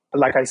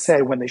 like I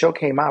said, when the show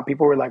came out,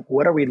 people were like,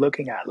 what are we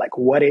looking at? Like,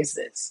 what is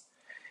this?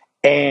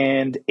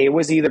 And it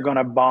was either going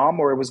to bomb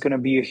or it was going to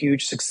be a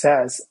huge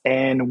success.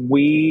 And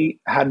we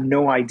had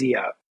no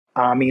idea.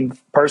 I mean,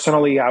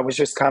 personally, I was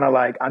just kind of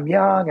like, I'm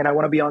young and I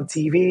want to be on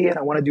TV and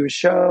I want to do a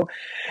show.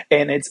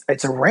 And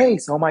it's a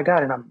race. Oh my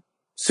God. And I'm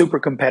super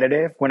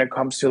competitive when it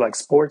comes to like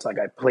sports. Like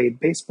I played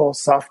baseball,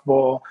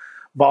 softball,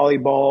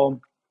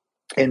 volleyball.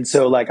 And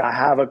so like I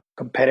have a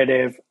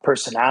competitive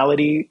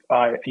personality,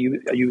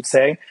 you would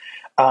say,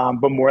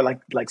 but more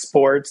like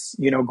sports,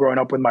 growing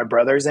up with my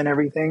brothers and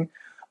everything.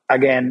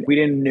 Again, we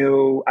didn't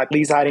know, at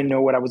least I didn't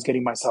know what I was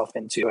getting myself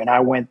into. And I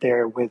went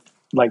there with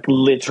like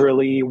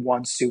literally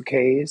one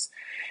suitcase.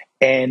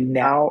 And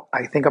now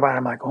I think about it,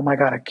 I'm like, oh my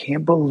God, I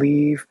can't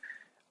believe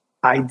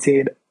I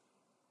did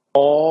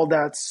all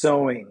that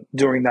sewing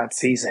during that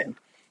season.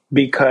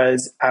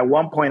 Because at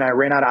one point I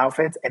ran out of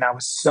outfits and I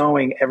was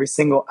sewing every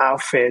single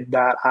outfit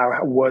that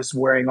I was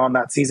wearing on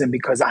that season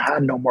because I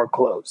had no more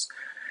clothes.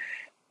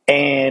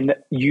 And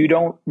you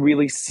don't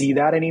really see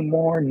that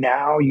anymore.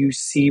 Now you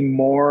see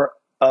more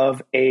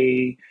of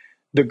the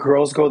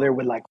girls go there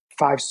with like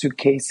 5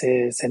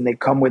 suitcases and they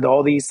come with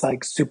all these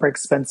like super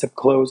expensive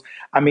clothes.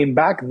 I mean,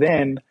 back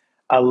then,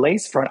 a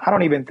lace front, I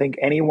don't even think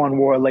anyone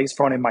wore a lace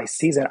front in my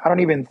season. I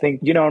don't even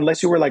think,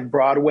 unless you were like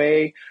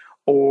Broadway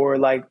or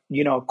like,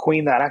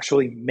 Queen that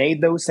actually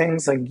made those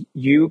things, like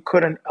you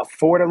couldn't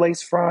afford a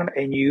lace front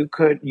and you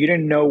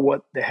didn't know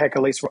what the heck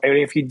a lace front, and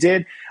if you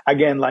did,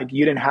 again, like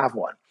you didn't have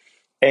one.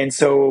 And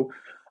so,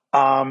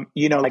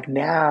 like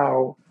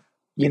now,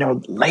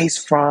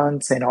 lace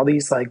fronts and all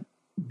these like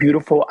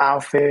beautiful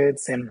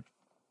outfits and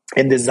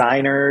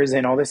designers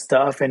and all this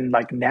stuff. And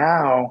like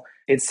now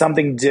it's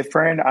something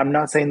different. I'm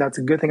not saying that's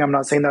a good thing. I'm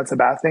not saying that's a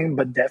bad thing,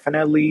 but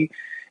definitely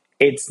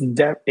it's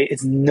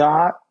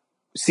not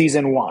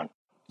season 1.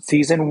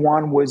 Season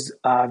 1 was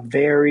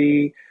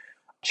very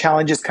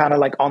challenges kind of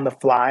like on the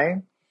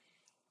fly.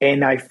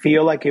 And I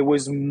feel like it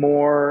was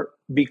more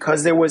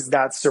because there was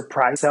that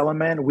surprise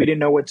element. We didn't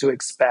know what to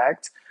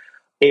expect.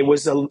 It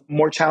was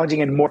more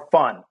challenging and more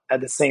fun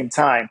at the same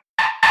time.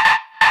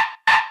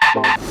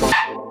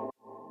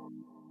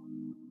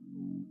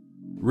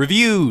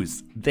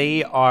 Reviews,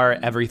 they are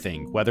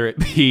everything, whether it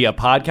be a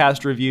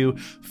podcast review,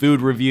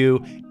 food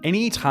review,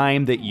 any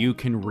time that you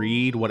can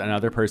read what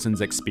another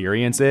person's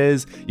experience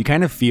is, you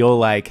kind of feel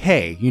like,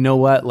 hey, you know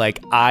what?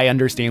 Like, I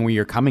understand where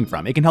you're coming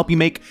from. It can help you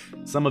make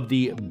some of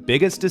the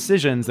biggest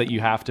decisions that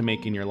you have to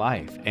make in your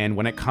life. And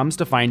when it comes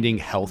to finding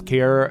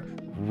healthcare,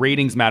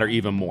 ratings matter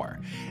even more.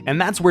 And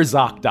that's where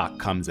ZocDoc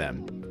comes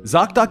in.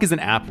 ZocDoc is an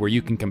app where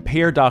you can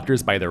compare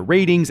doctors by their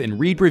ratings and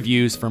read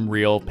reviews from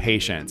real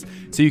patients,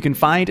 so you can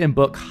find and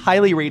book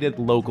highly rated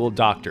local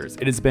doctors.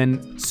 It has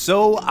been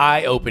so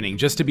eye-opening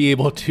just to be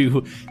able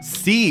to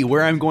see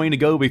where I'm going to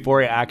go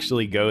before I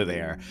actually go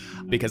there,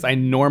 because I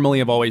normally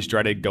have always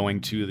dreaded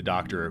going to the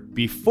doctor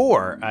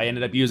before I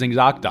ended up using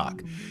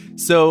ZocDoc.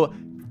 So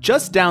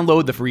just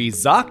download the free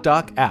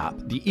ZocDoc app,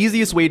 the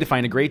easiest way to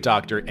find a great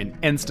doctor and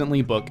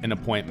instantly book an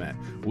appointment.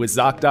 With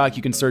ZocDoc,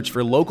 you can search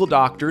for local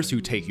doctors who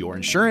take your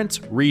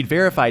insurance, read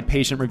verified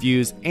patient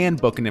reviews,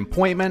 and book an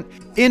appointment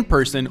in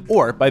person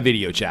or by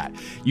video chat.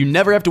 You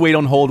never have to wait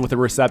on hold with a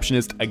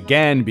receptionist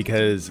again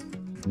because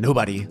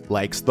nobody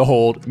likes the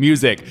hold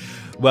music.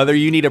 Whether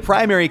you need a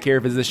primary care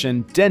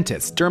physician,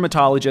 dentist,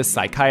 dermatologist,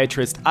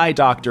 psychiatrist, eye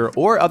doctor,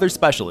 or other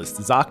specialist,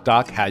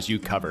 ZocDoc has you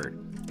covered.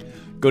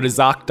 Go to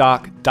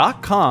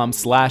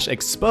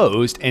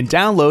ZocDoc.com/exposed and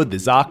download the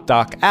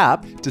ZocDoc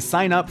app to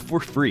sign up for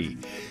free.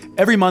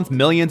 Every month,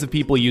 millions of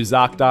people use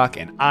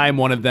ZocDoc, and I'm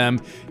one of them.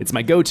 It's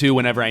my go-to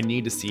whenever I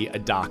need to see a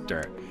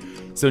doctor.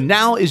 So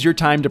now is your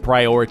time to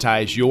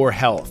prioritize your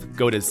health.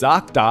 Go to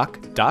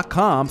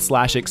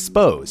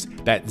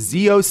ZocDoc.com/exposed. That's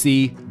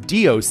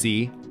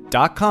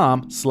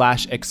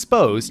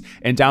ZocDoc.com/exposed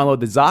and download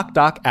the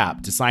ZocDoc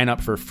app to sign up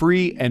for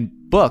free and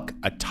book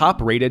a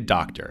top-rated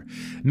doctor.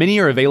 Many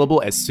are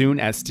available as soon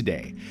as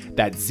today.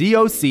 That's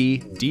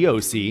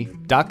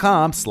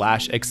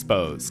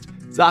ZocDoc.com/exposed.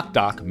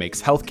 ZocDoc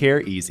makes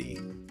healthcare easy.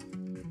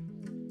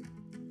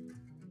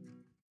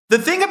 The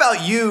thing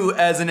about you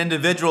as an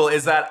individual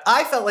is that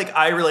I felt like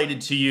I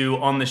related to you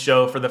on the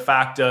show for the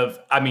fact of,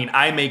 I mean,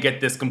 I may get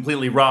this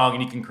completely wrong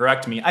and you can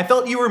correct me. I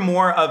felt you were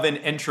more of an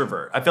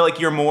introvert. I feel like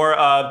you're more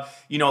of,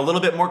 a little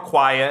bit more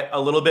quiet,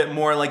 a little bit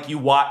more like you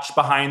watch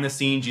behind the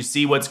scenes, you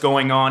see what's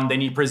going on,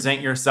 then you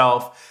present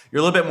yourself. You're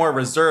a little bit more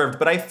reserved.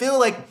 But I feel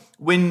like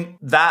when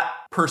that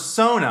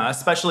persona,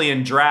 especially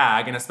in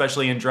drag and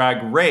especially in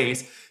Drag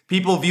Race,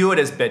 people view it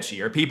as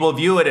bitchy, or people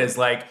view it as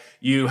like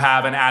you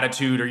have an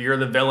attitude or you're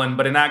the villain,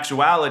 but in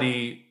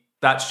actuality,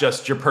 that's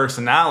just your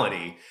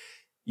personality.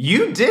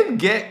 You did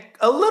get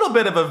a little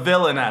bit of a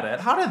villain at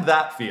it. How did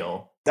that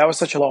feel? That was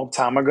such a long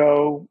time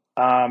ago.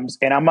 And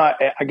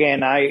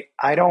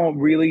I don't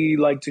really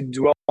like to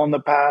dwell on the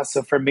past.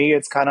 So for me,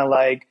 it's kind of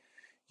like,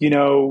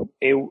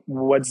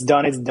 what's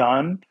done is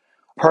done.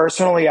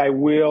 Personally, I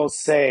will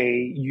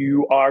say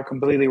you are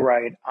completely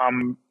right.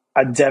 I'm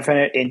a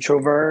definite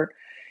introvert.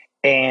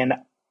 And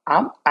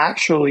I'm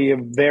actually a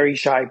very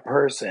shy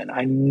person.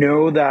 I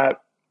know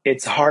that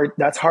it's hard.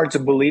 That's hard to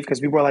believe because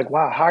people are like,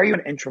 wow, how are you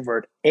an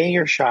introvert and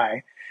you're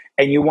shy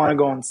and you want to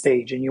go on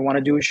stage and you want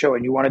to do a show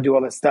and you want to do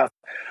all this stuff.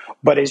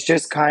 But it's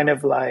just kind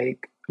of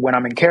like when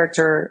I'm in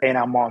character and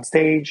I'm on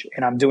stage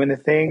and I'm doing the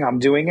thing, I'm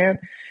doing it,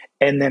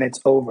 and then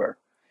it's over.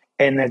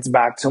 And it's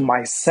back to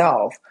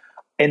myself.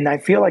 And I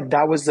feel like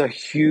that was a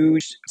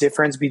huge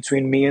difference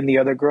between me and the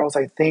other girls.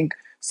 I think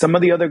some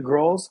of the other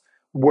girls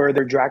were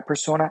their drag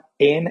persona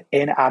in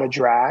and out of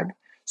drag.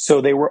 So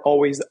they were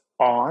always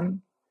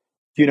on.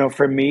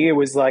 For me, it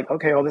was like,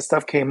 okay, all this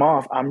stuff came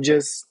off. I'm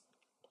just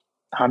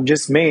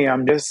me.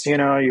 I'm just,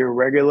 your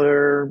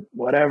regular,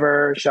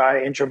 whatever,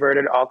 shy,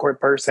 introverted, awkward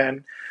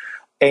person.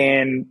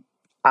 And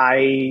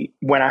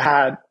when I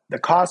had the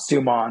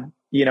costume on,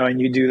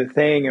 and you do the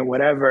thing and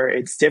whatever,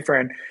 it's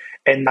different.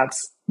 And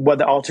that's what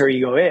the alter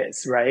ego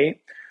is, right?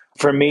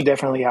 For me,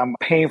 definitely, I'm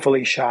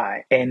painfully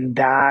shy. And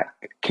that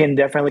can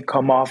definitely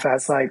come off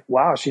as like,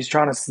 wow, she's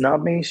trying to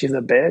snub me. She's a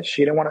bitch.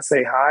 She didn't want to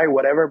say hi,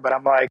 whatever. But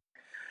I'm like,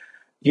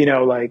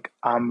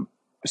 I'm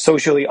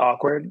socially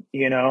awkward,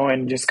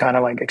 and just kind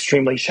of like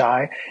extremely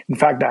shy. In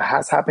fact, that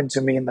has happened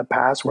to me in the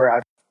past where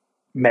I've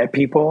met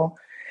people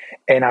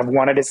and I've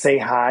wanted to say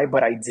hi,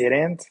 but I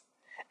didn't.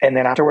 And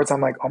then afterwards,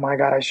 I'm like, oh my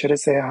God, I should have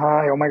said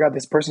hi. Oh my God,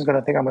 this person's going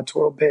to think I'm a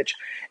total bitch.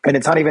 And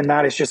it's not even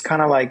that. It's just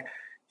kind of like,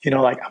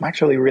 I'm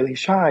actually really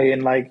shy.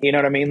 And like, you know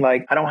what I mean?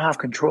 Like, I don't have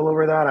control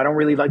over that. I don't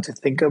really like to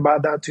think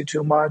about that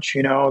too much.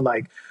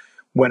 Like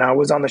when I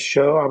was on the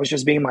show, I was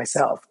just being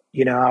myself.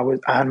 I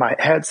had my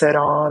headset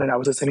on and I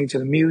was listening to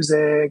the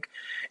music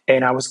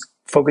and I was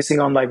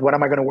focusing on like, what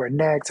am I going to wear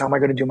next? How am I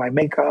going to do my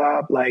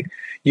makeup? Like,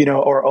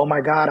 or, oh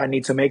my God, I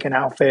need to make an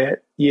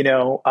outfit,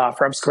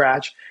 from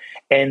scratch.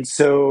 And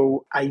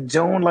so I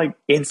don't like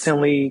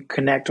instantly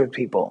connect with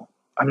people.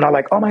 I'm not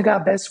like, oh my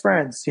God, best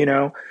friends,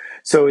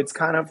 So it's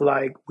kind of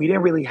like we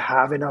didn't really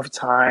have enough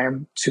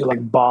time to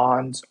like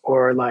bond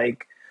or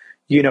like,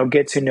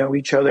 get to know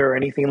each other or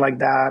anything like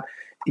that.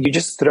 You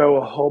just throw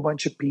a whole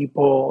bunch of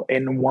people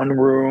in one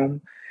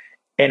room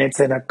and it's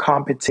in a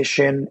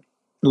competition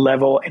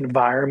level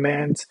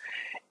environment.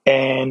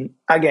 And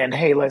again,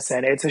 hey,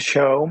 listen, it's a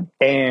show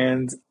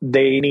and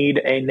they need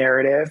a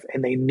narrative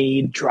and they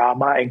need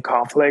drama and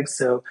conflict.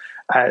 So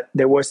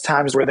there was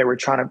times where they were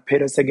trying to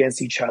pit us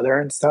against each other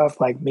and stuff.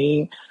 Like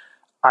me,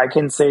 I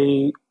can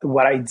say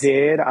what I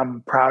did,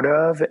 I'm proud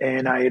of,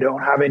 and I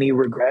don't have any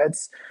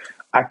regrets.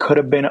 I could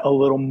have been a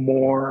little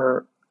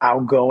more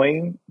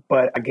outgoing,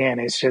 but again,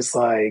 it's just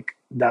like,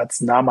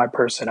 that's not my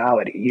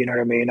personality. You know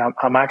what I mean?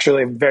 I'm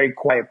actually a very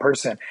quiet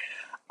person.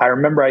 I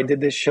remember I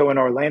did this show in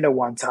Orlando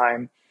one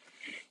time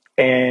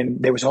and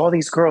there was all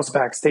these girls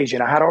backstage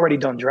and I had already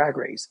done Drag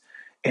Race.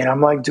 And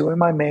I'm like doing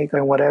my makeup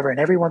and whatever. And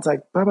everyone's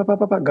like, bah, bah, bah,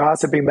 bah, bah,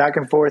 gossiping back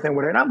and forth and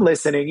whatever. And I'm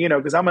listening,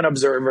 because I'm an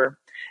observer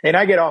and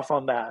I get off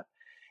on that.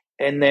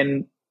 And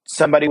then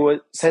somebody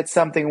said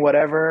something,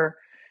 whatever.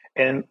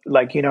 And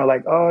like,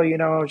 like,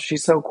 oh,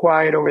 she's so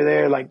quiet over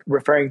there, like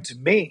referring to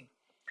me.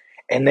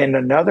 And then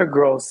another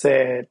girl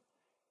said,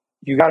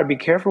 you got to be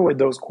careful with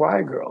those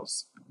quiet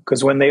girls.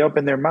 Because when they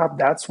open their mouth,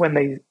 that's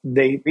when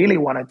they really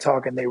want to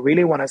talk and they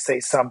really want to say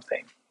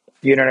something.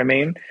 You know what I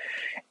mean?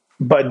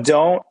 But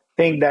don't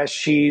think that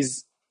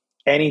she's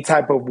any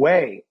type of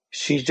way.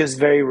 She's just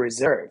very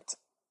reserved,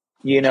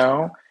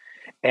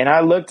 And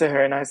I looked at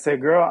her and I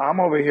said, girl, I'm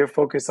over here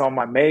focused on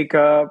my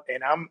makeup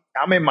and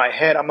I'm in my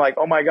head. I'm like,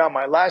 oh my God,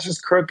 my lash is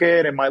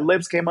crooked and my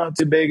lips came out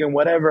too big and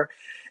whatever.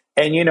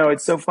 And,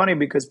 it's so funny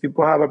because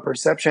people have a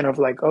perception of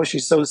like, oh,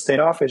 she's so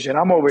standoffish. And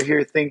I'm over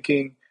here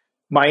thinking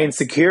my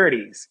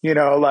insecurities,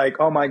 like,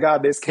 oh my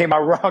God, this came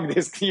out wrong.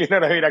 This, you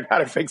know what I mean? I got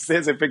to fix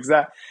this and fix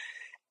that.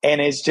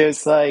 And it's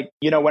just like,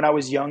 when I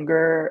was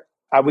younger,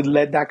 I would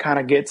let that kind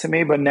of get to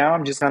me. But now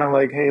I'm just kind of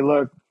like, hey,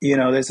 look,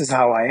 this is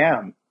how I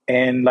am.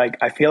 And like,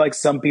 I feel like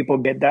some people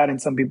get that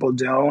and some people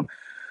don't.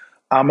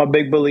 I'm a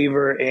big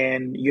believer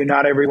in you're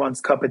not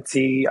everyone's cup of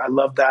tea. I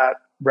love that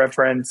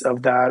reference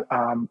of that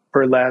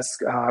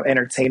burlesque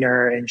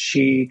entertainer. And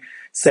she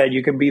said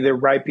you can be the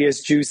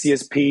ripest,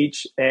 juiciest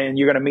peach, and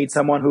you're going to meet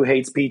someone who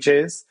hates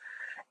peaches.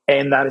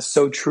 And that is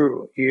so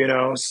true, you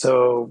know?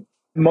 So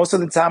most of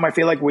the time, I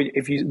feel like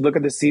if you look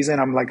at the season,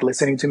 I'm like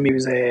listening to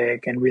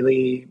music and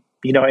really,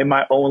 you know, in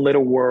my own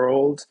little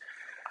world.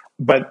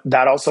 But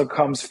that also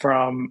comes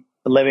from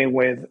living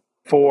with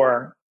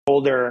 4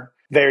 older,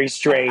 very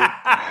straight.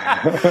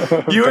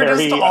 You were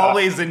just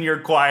always in your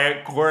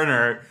quiet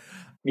corner.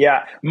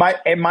 Yeah.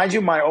 And mind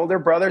you, my older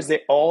brothers,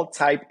 they all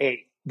type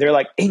A. They're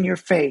like in your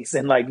face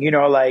and like, you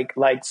know, like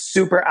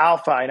super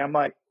alpha. And I'm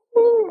like,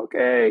 ooh,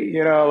 okay,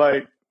 you know,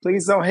 like,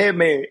 please don't hit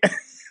me.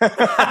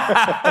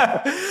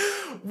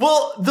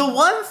 Well, the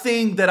one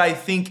thing that I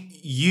think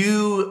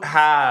you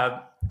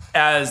have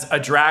as a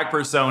drag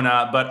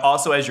persona, but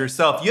also as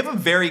yourself, you have a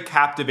very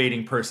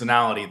captivating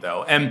personality,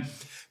 though. And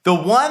the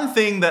one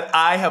thing that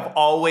I have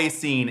always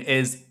seen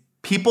is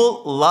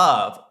people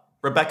love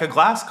Rebecca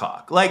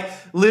Glasscock. Like,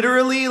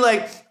 literally,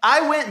 like,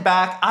 I went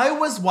back, I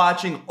was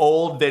watching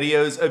old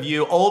videos of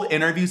you, old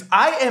interviews.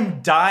 I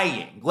am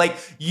dying. Like,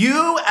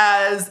 you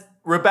as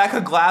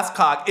Rebecca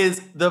Glasscock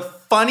is the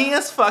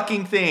funniest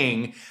fucking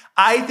thing.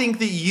 I think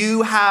that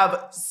you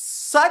have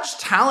such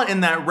talent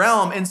in that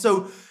realm. And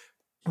so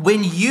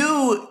when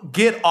you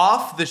get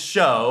off the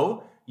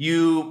show,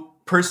 you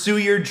pursue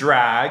your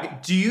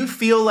drag. Do you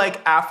feel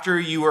like after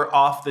you were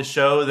off the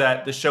show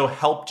that the show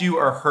helped you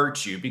or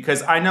hurt you?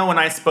 Because I know when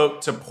I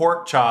spoke to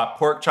Pork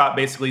Chop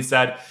basically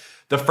said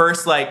the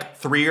first like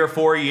 3 or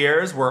 4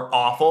 years were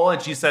awful.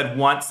 And she said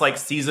once like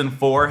season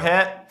 4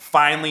 hit,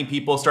 finally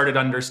people started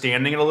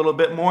understanding it a little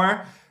bit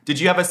more. Did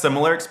you have a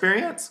similar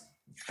experience?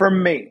 For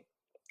me,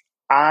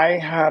 I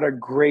had a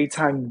great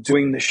time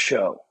doing the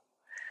show.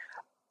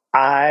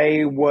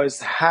 I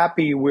was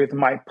happy with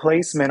my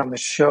placement on the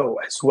show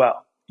as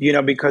well. You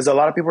know, because a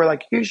lot of people are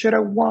like, you should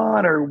have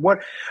won or what,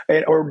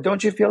 or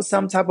don't you feel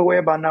some type of way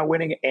about not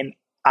winning? And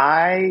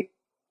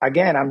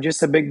I'm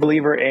just a big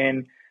believer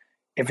in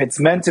if it's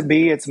meant to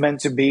be, it's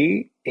meant to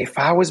be. If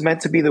I was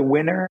meant to be the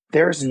winner,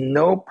 there's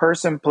no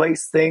person,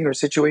 place, thing, or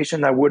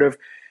situation that would have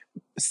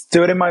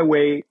stood in my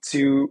way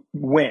to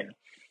win.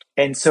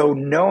 And so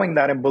knowing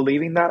that and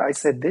believing that, I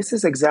said, this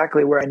is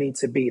exactly where I need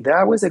to be.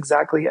 That was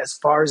exactly as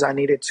far as I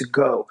needed to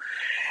go.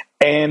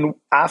 And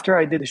after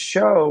I did the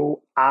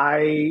show,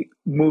 I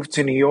moved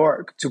to New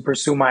York to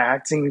pursue my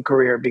acting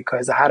career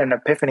because I had an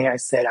epiphany. I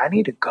said, I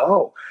need to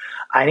go.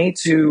 I need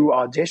to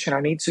audition.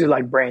 I need to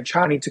like branch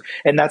out.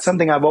 And that's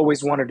something I've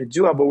always wanted to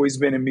do. I've always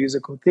been in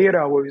musical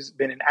theater. I've always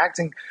been in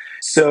acting.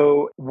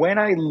 So when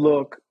I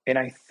look and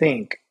I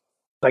think,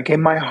 like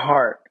in my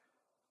heart,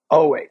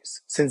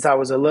 always, since I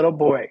was a little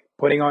boy,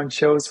 putting on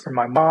shows for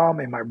my mom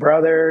and my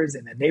brothers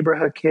and the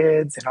neighborhood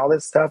kids and all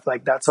this stuff,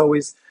 like that's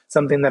always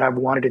something that I've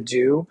wanted to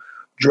do.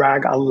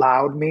 Drag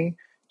allowed me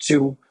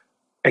to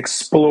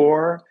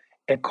explore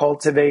and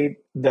cultivate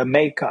the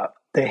makeup,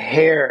 the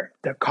hair,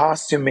 the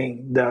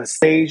costuming, the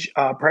stage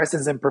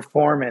presence and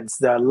performance,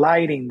 the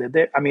lighting,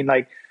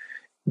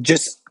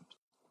 just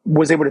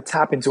was able to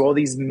tap into all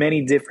these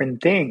many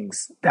different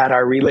things that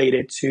are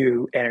related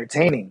to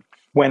entertaining.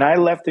 When I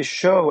left the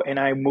show and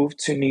I moved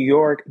to New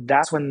York,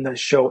 that's when the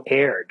show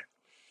aired.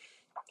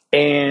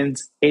 And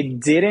it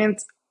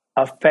didn't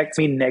affect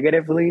me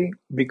negatively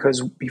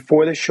because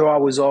before the show, I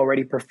was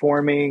already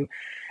performing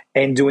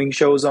and doing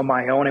shows on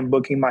my own and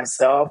booking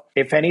myself.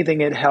 If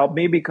anything, it helped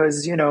me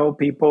because, you know,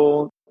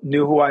 people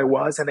knew who I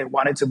was and they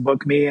wanted to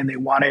book me and they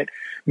wanted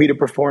me to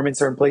perform in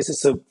certain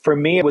places. So for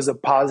me, it was a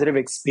positive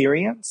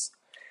experience.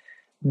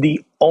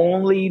 The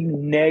only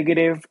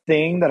negative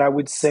thing that I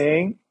would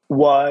say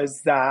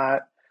was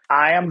that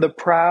I am the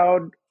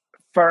proud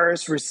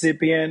first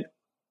recipient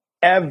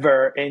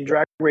ever in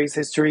Drag Race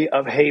history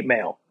of hate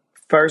mail.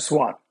 First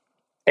one.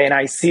 And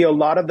I see a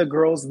lot of the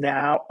girls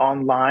now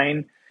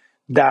online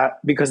that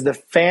because the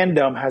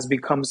fandom has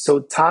become so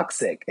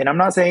toxic. And I'm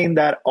not saying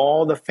that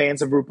all the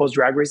fans of RuPaul's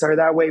Drag Race are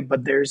that way,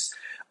 but there's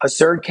a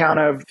certain kind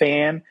of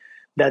fan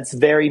that's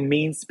very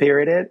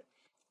mean-spirited.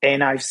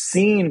 And I've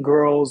seen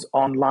girls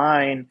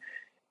online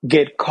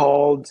get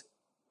called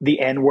the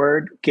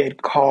N-word,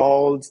 get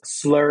called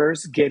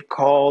slurs, get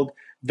called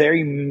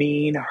very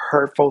mean,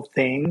 hurtful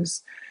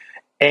things.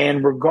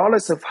 And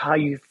regardless of how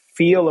you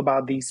feel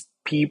about these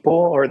people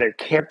or their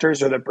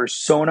characters or their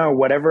persona or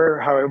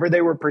whatever, however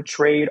they were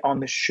portrayed on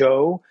the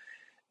show,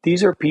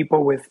 these are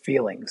people with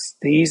feelings.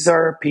 These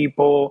are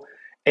people,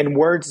 and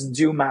words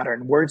do matter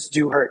and words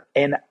do hurt.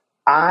 And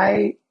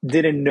I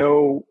didn't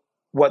know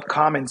what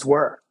comments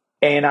were.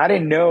 And I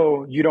didn't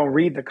know you don't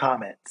read the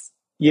comments,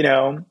 you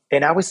know?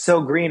 And I was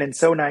so green and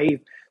so naive.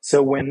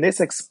 So when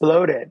this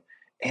exploded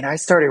and I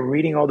started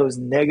reading all those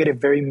negative,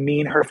 very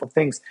mean, hurtful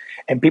things,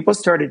 and people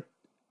started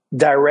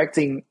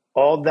directing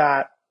all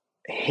that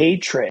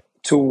hatred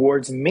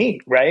towards me,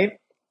 right?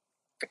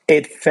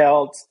 It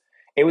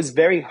was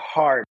very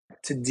hard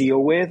to deal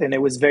with and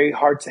it was very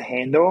hard to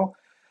handle.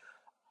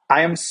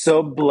 I am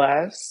so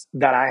blessed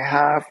that I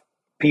have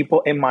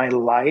people in my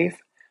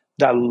life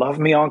that love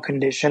me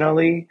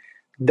unconditionally,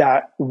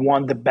 that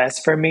want the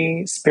best for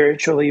me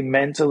spiritually,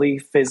 mentally,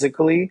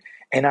 physically.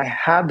 And I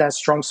had that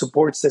strong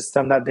support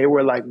system that they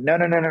were like, no,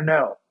 no, no, no,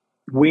 no.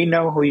 We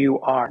know who you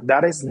are.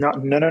 That is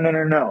not, no, no, no,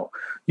 no,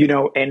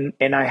 no.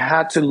 And I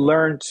had to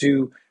learn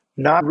to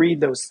not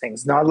read those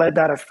things, not let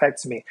that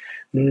affect me,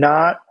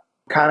 not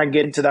kind of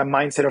get into that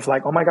mindset of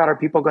like, oh my God, are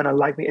people going to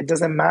like me? It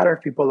doesn't matter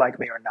if people like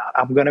me or not.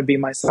 I'm going to be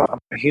myself. I'm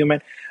a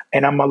human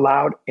and I'm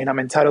allowed and I'm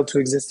entitled to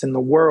exist in the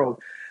world.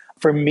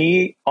 For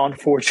me,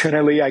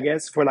 unfortunately, I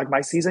guess for like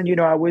my season,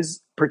 I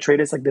was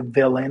portrayed as like the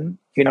villain,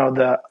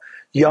 the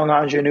young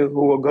ingenue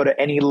who will go to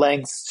any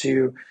lengths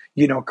to,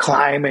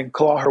 climb and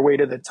claw her way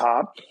to the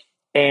top.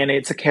 And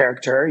it's a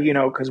character,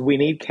 because we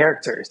need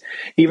characters.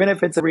 Even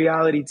if it's a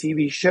reality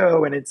TV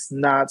show and it's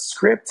not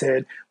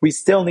scripted, we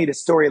still need a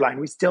storyline.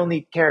 We still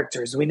need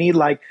characters. We need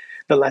like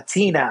the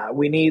Latina.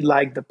 We need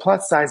like the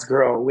plus size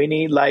girl. We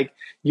need like,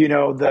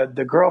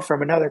 the girl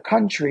from another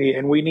country.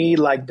 And we need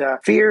like the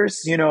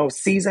fierce,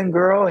 seasoned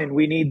girl. And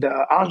we need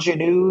the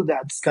ingenue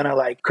that's going to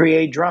like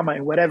create drama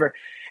and whatever.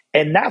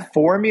 And that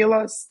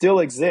formula still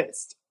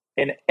exists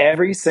in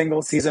every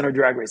single season of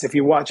Drag Race. If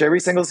you watch every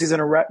single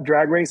season of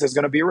Drag Race, there's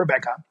going to be a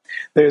Rebecca,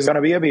 there's going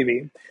to be a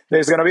Bibi,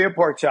 there's going to be a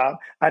Pork Chop,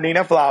 a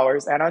Nina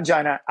Flowers, and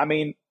Angina. I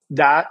mean,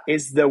 that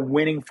is the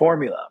winning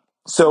formula.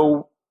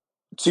 So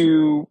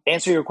to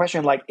answer your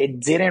question, like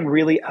it didn't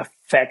really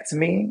affect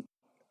me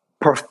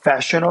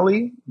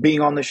professionally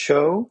being on the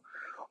show,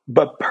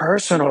 but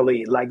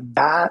personally, like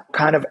that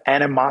kind of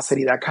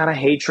animosity, that kind of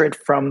hatred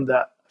from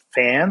the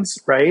fans,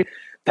 right?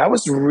 That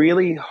was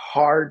really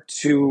hard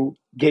to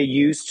get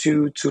used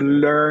to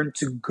learn,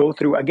 to go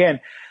through. Again,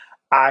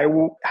 I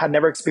had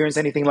never experienced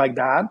anything like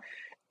that.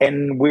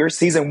 And we're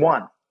season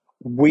 1.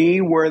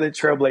 We were the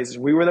trailblazers.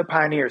 We were the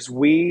pioneers.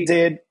 We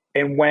did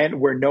and went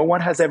where no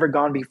one has ever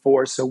gone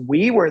before. So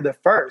we were the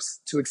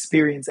first to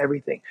experience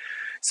everything.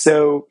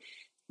 So,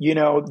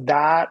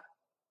 that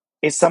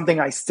is something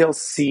I still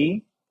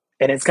see,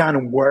 and it's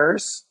gotten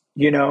worse,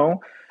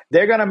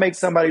 They're going to make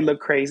somebody look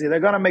crazy. They're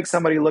going to make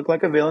somebody look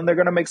like a villain. They're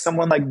going to make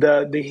someone like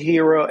the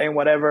hero and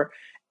whatever.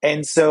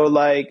 And so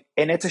like,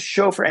 and it's a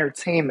show for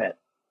entertainment.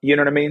 You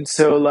know what I mean?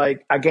 So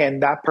like,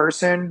 again, that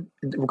person,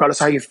 regardless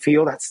of how you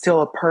feel, that's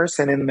still a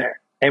person in there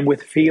and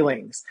with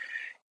feelings.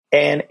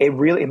 And it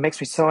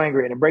makes me so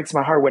angry. And it breaks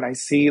my heart when I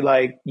see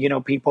like,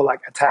 people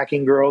like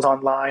attacking girls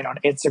online on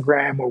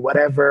Instagram or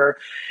whatever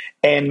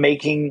and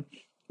making,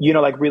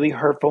 like really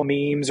hurtful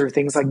memes or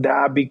things like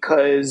that,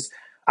 because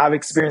I've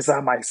experienced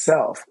that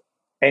myself.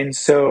 And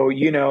so,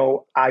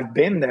 I've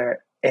been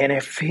there and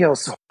it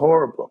feels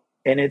horrible.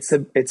 And it's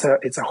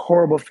a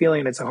horrible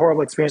feeling. It's a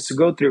horrible experience to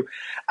go through.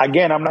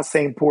 Again, I'm not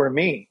saying poor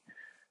me.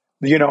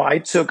 I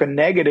took a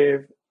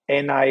negative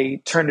and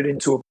I turned it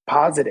into a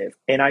positive.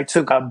 And I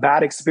took a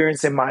bad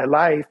experience in my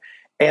life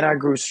and I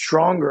grew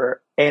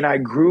stronger and I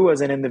grew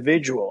as an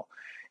individual.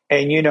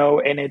 And,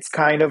 and it's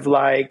kind of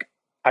like,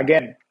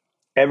 again,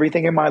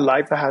 everything in my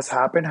life that has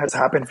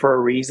happened for a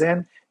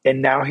reason.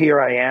 And now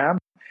here I am.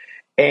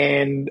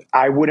 And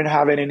I wouldn't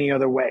have it any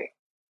other way.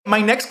 My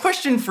next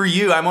question for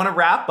you, I want to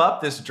wrap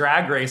up this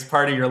Drag Race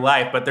part of your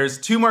life, but there's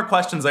 2 more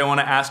questions I want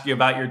to ask you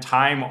about your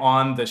time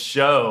on the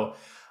show.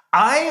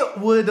 I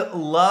would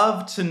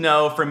love to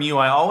know from you,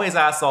 I always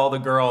ask all the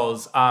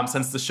girls,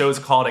 since the show's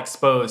called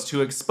Exposed,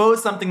 to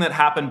expose something that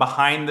happened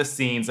behind the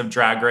scenes of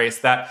Drag Race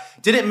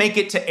that didn't make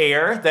it to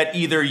air, that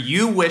either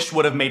you wish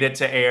would have made it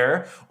to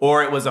air,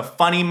 or it was a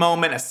funny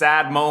moment, a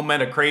sad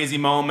moment, a crazy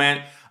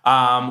moment.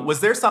 Was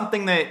there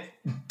something that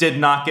did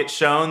not get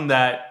shown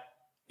that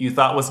you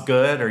thought was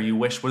good or you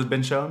wish would have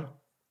been shown?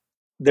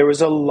 There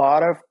was a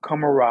lot of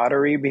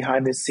camaraderie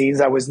behind the scenes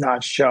that was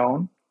not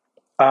shown.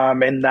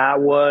 And that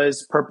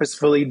was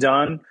purposefully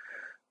done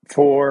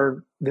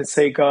for the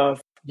sake of,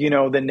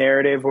 the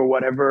narrative or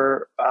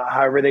whatever,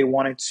 however they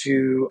wanted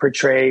to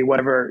portray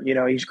whatever,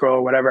 each girl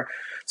or whatever.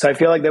 So I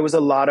feel like there was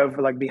a lot of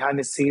like behind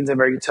the scenes and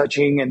very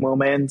touching and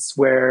moments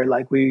where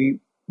like we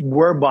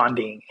were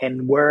bonding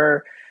and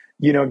we're,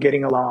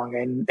 getting along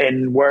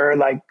and we're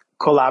like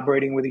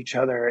collaborating with each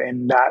other.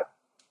 And that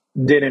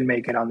didn't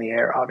make it on the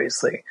air,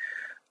 obviously.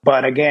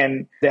 But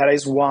again, that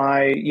is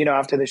why,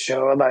 after the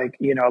show, like,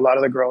 a lot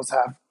of the girls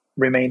have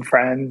remained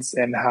friends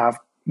and have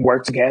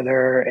worked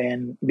together.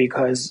 And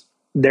because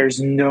there's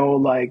no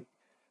like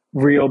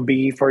real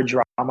beef or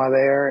drama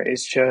there,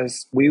 it's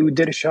just, we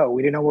did a show.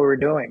 We didn't know what we were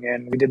doing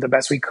and we did the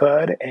best we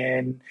could.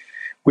 And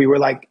we were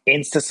like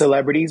Insta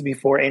celebrities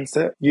before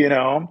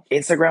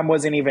Instagram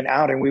wasn't even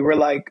out. And we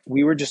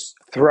were just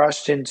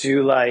thrust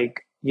into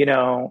like,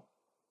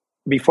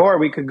 before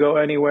we could go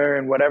anywhere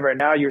and whatever. And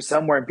now you're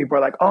somewhere and people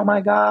are like, oh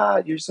my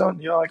God, you're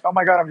like, oh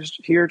my God, I'm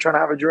just here trying to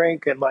have a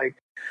drink and like,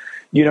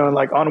 and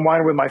like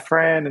unwind with my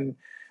friend. And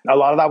a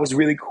lot of that was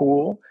really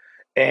cool.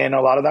 And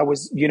a lot of that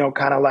was,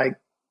 kind of like,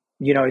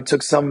 it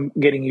took some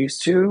getting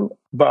used to.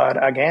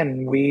 But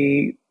again,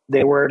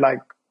 they were like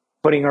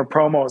putting our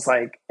promos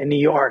like in New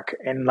York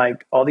and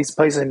like all these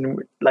places. And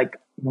like,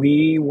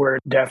 we were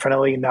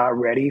definitely not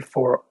ready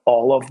for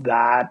all of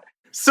that.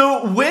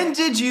 So when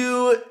did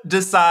you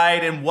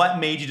decide and what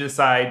made you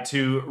decide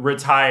to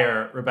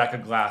retire Rebecca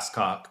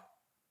Glasscock?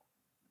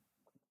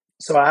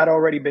 So I had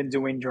already been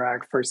doing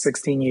drag for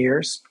 16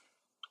 years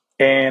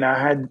and I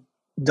had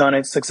done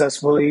it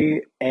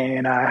successfully.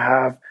 And I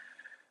have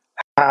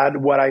had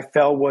what I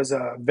felt was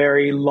a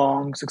very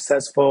long,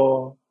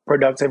 successful,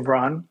 productive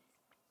run.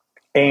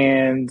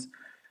 And,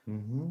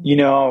 Mm-hmm. you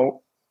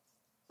know,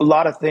 a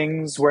lot of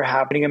things were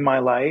happening in my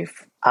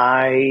life.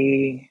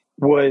 I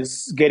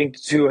was getting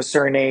to a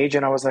certain age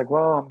and I was like,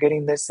 well, I'm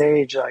getting this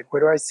age. Like,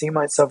 where do I see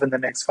myself in the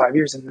next 5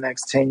 years, in the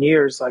next 10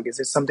 years? Like, is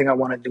this something I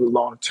want to do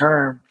long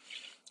term?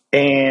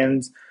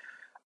 And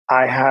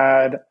I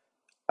had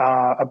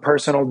a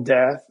personal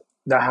death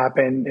that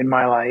happened in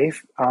my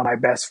life. My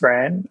best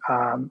friend,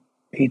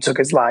 he took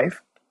his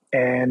life.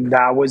 And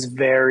that was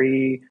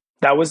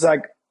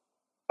like,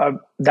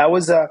 that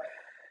was a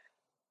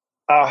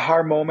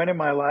hard moment in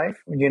my life,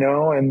 you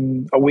know,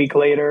 and a week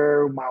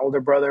later, my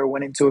older brother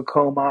went into a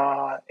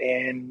coma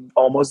and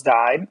almost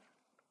died.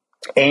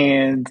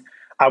 And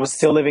I was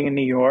still living in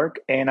New York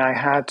and I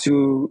had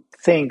to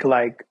think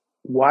like,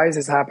 why is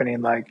this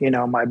happening? Like, you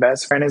know, my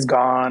best friend is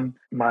gone.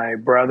 My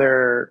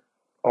brother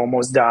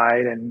almost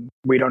died and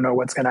we don't know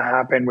what's going to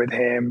happen with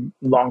him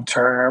long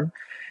term.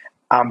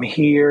 I'm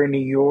here in New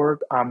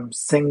York. I'm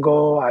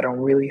single. I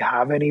don't really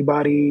have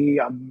anybody.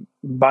 I'm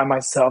by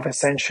myself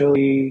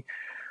essentially.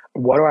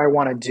 What do I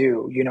want to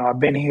do? You know, I've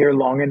been here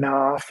long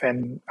enough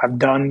and I've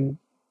done,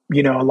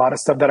 you know, a lot of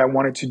stuff that I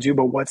wanted to do,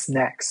 but what's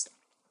next?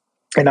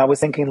 And I was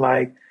thinking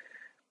like,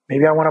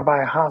 maybe I want to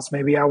buy a house.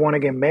 Maybe I want to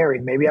get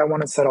married. Maybe I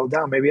want to settle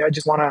down. Maybe I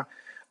just want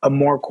a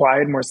more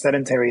quiet, more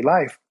sedentary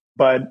life.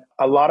 But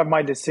a lot of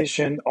my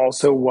decision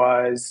also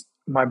was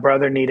my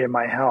brother needed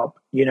my help.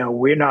 You know,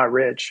 we're not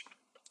rich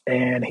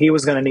and he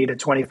was going to need a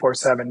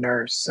 24/7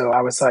 nurse. So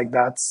I was like,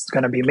 that's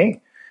going to be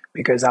me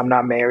because I'm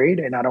not married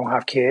and I don't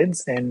have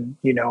kids. And,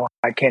 you know,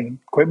 I can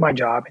quit my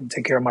job and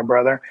take care of my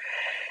brother.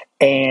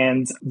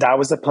 And that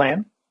was the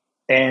plan.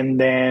 And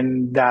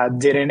then that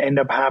didn't end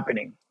up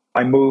happening.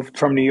 I moved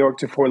from New York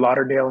to Fort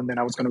Lauderdale, and then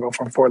I was going to go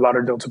from Fort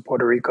Lauderdale to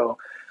Puerto Rico.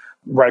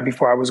 Right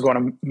before I was going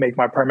to make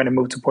my permanent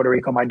move to Puerto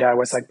Rico, my dad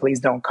was like, please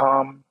don't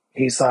come.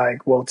 He's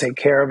like, we'll take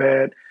care of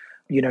it.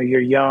 You know,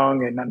 you're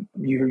young and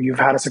you've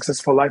had a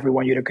successful life. We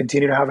want you to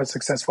continue to have a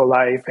successful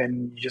life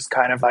and just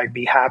kind of like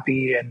be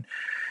happy.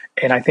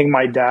 And I think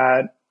my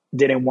dad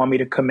didn't want me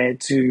to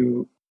commit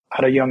to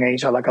at a young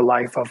age, like a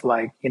life of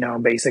like, you know,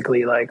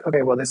 basically like,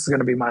 okay, well, this is going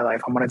to be my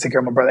life. I'm going to take care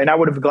of my brother. And I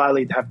would have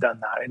gladly have done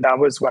that. And that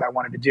was what I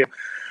wanted to do.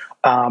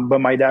 But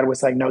my dad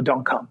was like, no,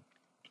 don't come.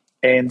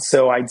 And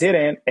so I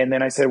didn't. And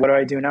then I said, what do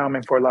I do now? I'm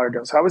in Fort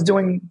Lauderdale. So I was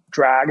doing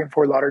drag in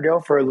Fort Lauderdale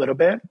for a little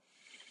bit.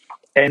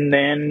 And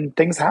then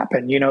things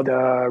happened. You know,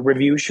 the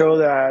review show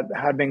that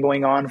had been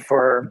going on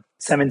for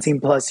 17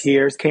 plus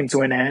years came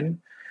to an end.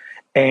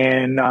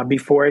 And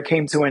before it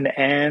came to an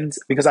end,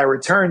 because I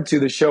returned to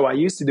the show I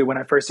used to do when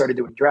I first started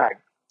doing drag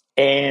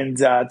and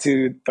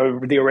to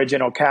the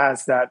original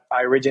cast that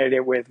I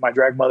originated with my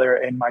drag mother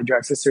and my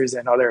drag sisters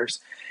and others.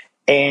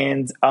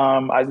 And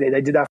I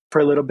did that for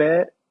a little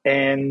bit.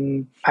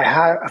 And I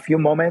had a few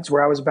moments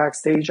where I was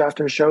backstage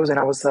after shows and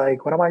I was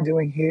like, what am I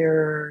doing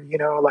here? You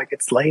know, like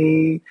it's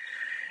late.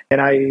 And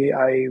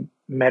I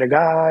met a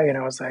guy and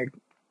I was like,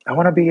 I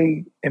want to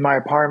be in my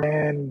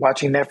apartment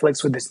watching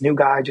Netflix with this new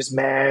guy I just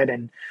met.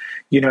 And,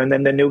 you know, and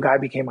then the new guy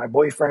became my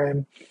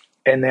boyfriend.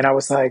 And then I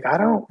was like, I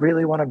don't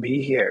really want to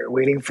be here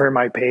waiting for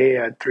my pay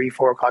at 3,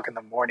 4 o'clock in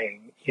the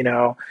morning, you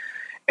know?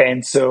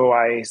 And so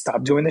I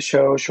stopped doing the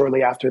show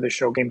shortly after the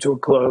show came to a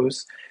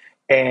close.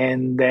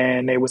 And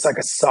then it was like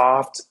a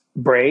soft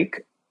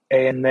break.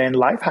 And then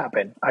life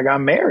happened. I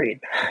got married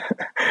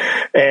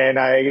and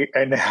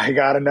I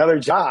got another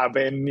job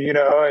and, you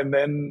know, and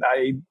then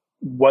I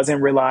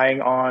wasn't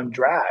relying on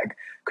drag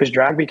because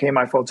drag became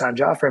my full-time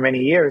job for many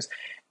years.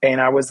 And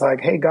I was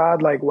like, hey,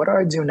 God, like, what do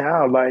I do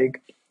now?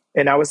 Like,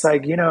 and I was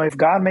like, you know, if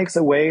God makes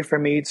a way for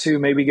me to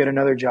maybe get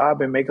another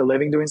job and make a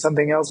living doing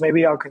something else,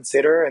 maybe I'll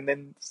consider. And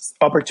then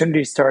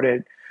opportunities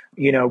started,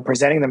 you know,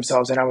 presenting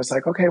themselves. And I was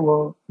like, okay,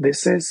 well,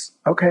 this is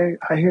okay.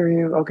 I hear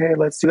you. Okay,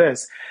 let's do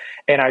this.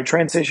 And I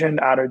transitioned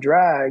out of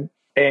drag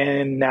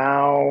and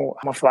now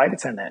I'm a flight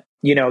attendant.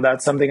 You know,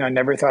 that's something I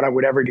never thought I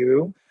would ever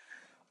do.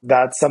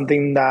 That's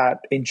something that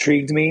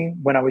intrigued me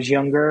when I was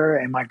younger.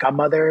 And my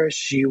godmother,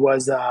 she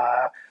was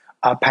a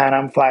Pan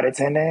Am flight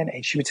attendant.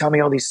 And she would tell me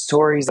all these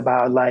stories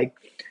about like,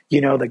 you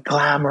know, the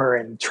glamour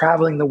and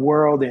traveling the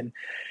world.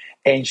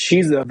 And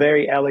she's a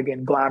very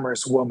elegant,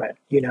 glamorous woman.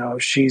 You know,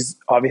 she's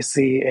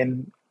obviously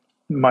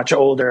much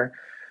older,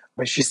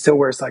 but she still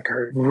wears like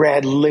her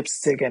red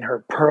lipstick and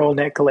her pearl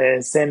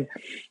necklace and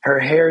her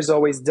hair is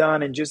always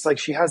done. And just like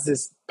she has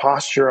this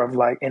posture of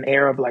like an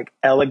air of like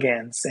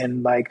elegance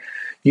and like,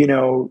 you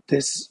know,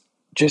 this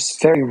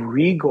just very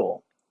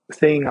regal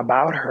thing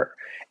about her.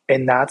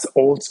 And that's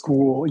old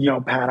school, you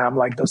know, Pan Am,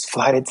 like those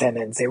flight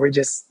attendants. They were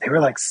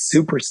like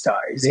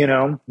superstars, you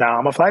know. Now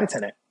I'm a flight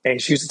attendant.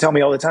 And she used to tell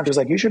me all the time, she was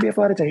like, you should be a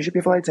flight attendant. You should be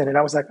a flight attendant. And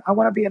I was like, I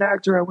want to be an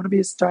actor. I want to be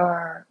a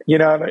star, you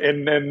know.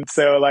 And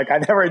so like I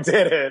never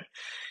did it.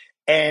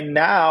 And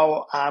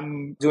now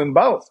I'm doing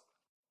both.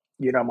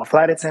 You know, I'm a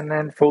flight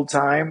attendant full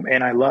time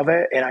and I love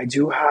it. And I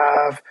do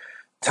have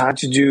time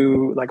to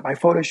do like my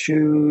photo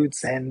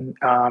shoots and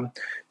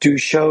do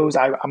shows.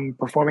 I'm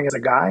performing as a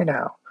guy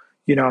now.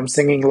 I'm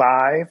singing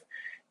live,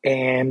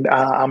 and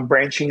I'm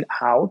branching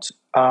out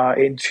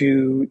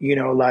into,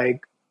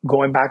 like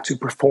going back to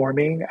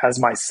performing as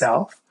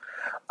myself.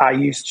 I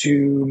used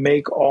to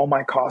make all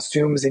my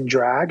costumes in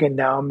drag, and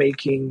now I'm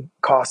making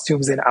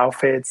costumes and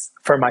outfits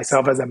for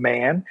myself as a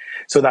man.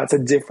 So that's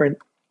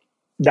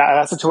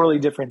that's a totally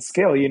different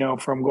skill,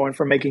 from going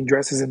from making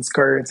dresses and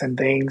skirts and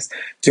things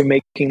to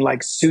making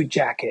like suit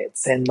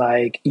jackets and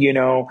like,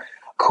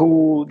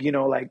 cool,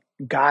 like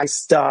guy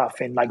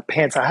stuff and like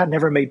pants. I had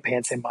never made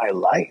pants in my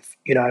life.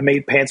 I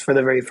made pants for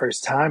the very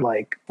first time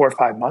like 4 or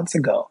 5 months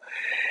ago.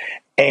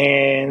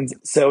 And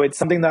so it's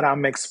something that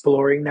I'm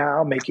exploring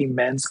now, making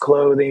men's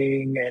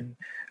clothing and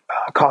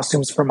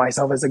costumes for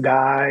myself as a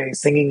guy,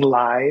 singing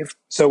live.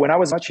 So when I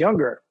was much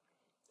younger,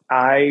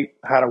 I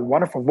had a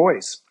wonderful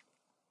voice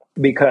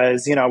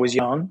because, I was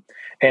young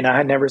and I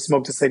had never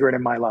smoked a cigarette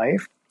in my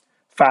life.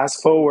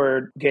 Fast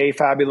forward, gay,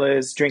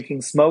 fabulous,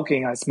 drinking,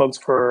 smoking. I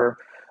smoked for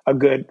a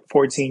good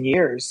 14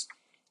 years.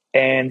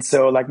 And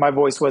so like my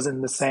voice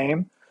wasn't the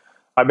same.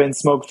 I've been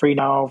smoke free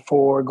now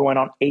for going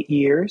on 8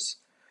 years.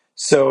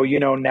 So,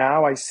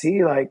 now I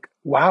see like,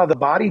 wow, the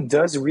body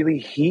does really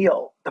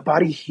heal. The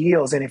body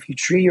heals. And if you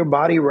treat your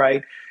body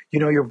right,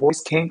 your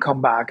voice can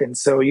come back. And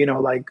so,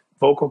 like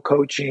vocal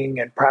coaching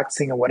and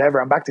practicing and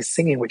whatever, I'm back to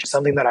singing, which is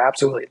something that I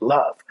absolutely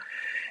love.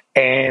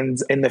 And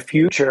in the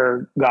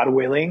future, God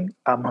willing,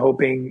 I'm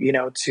hoping,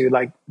 to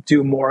like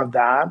do more of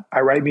that. I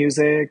write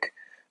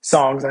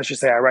songs, I should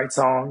say. I write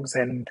songs,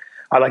 and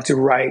I like to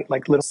write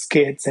like little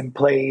skits and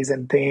plays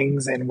and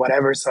things and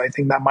whatever. So I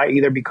think that might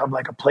either become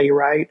like a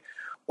playwright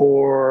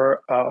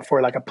or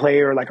for like a play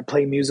or like a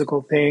play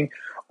musical thing,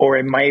 or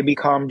it might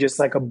become just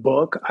like a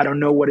book. I don't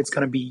know what it's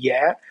going to be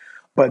yet,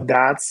 but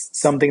that's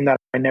something that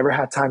I never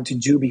had time to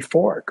do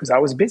before because I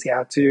was busy. I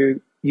had to,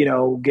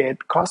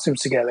 get costumes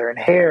together and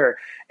hair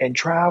and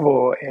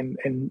travel and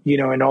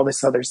and all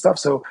this other stuff.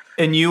 So,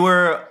 and you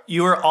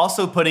were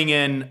also putting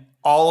in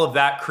all of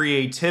that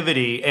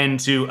creativity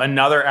into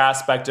another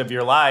aspect of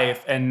your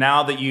life. And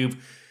now that you've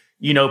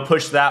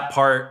push that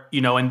part,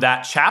 in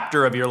that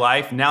chapter of your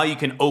life, now you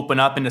can open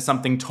up into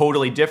something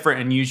totally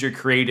different and use your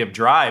creative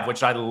drive,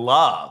 which I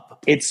love.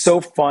 It's so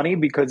funny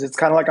because it's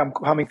kind of like I'm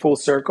coming full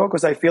circle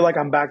because I feel like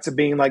I'm back to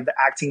being like the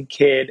acting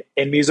kid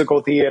in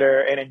musical theater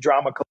and in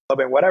drama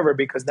club and whatever,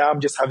 because now I'm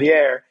just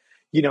Javier,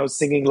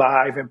 singing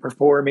live and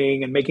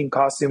performing and making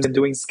costumes and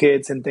doing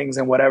skits and things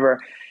and whatever.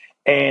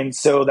 And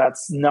so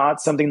that's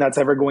not something that's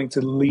ever going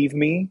to leave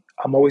me.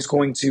 I'm always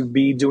going to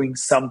be doing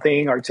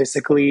something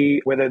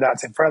artistically, whether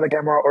that's in front of the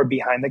camera or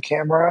behind the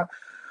camera.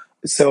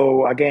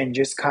 So again,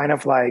 just kind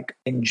of like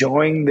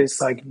enjoying this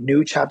like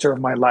new chapter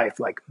of my life,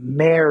 like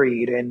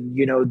married and,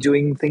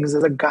 doing things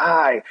as a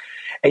guy.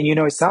 And,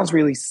 it sounds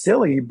really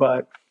silly,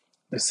 but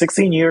the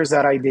 16 years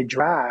that I did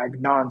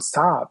drag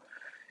nonstop,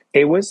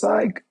 it was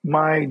like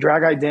my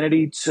drag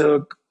identity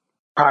took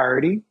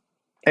priority.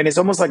 And it's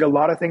almost like a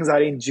lot of things I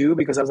didn't do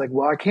because I was like,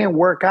 well, I can't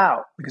work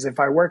out because if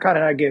I work out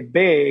and I get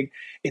big,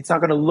 it's not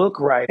going to look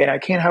right. And I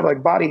can't have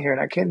like body hair and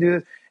I can't do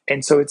this.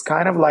 And so it's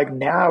kind of like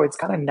now it's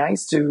kind of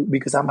nice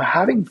because I'm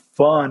having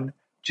fun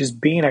just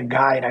being a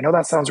guy. And I know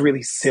that sounds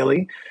really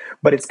silly,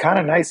 but it's kind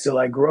of nice to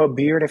like grow a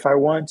beard if I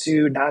want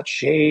to, not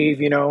shave,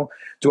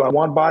 do I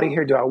want body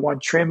hair? Do I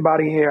want trim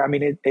body hair? I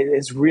mean,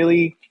 it's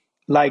really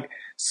like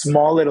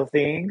small little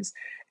things.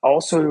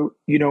 Also,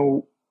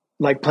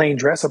 like playing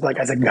dress up like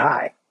as a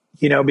guy.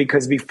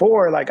 Because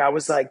before, like I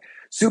was like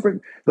super,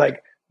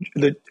 like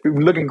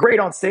looking great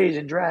on stage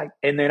and drag.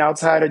 And then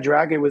outside of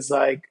drag, it was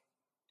like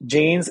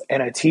jeans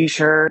and a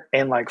t-shirt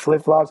and like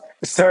flip-flops.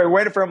 So it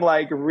went from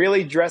like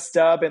really dressed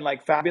up and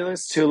like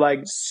fabulous to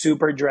like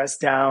super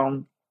dressed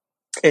down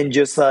and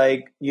just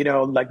like,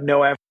 like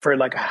no effort,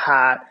 like a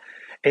hat.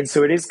 And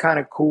so it is kind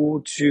of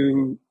cool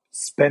to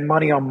spend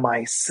money on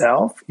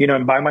myself,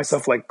 and buy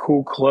myself like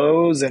cool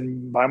clothes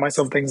and buy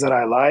myself things that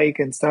I like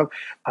and stuff.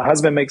 My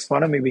husband makes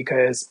fun of me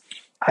because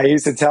I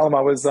used to tell him,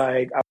 I was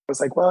like,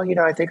 well,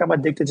 I think I'm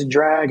addicted to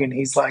drag. And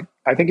he's like,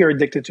 I think you're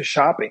addicted to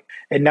shopping.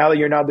 And now that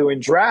you're not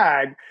doing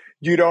drag,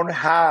 you don't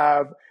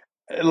have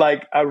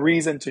like a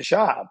reason to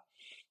shop.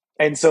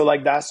 And so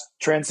like that's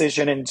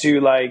transition into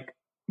like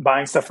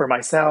buying stuff for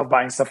myself,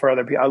 buying stuff for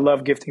other people. I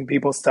love gifting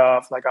people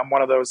stuff. Like I'm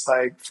one of those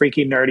like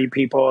freaky nerdy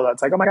people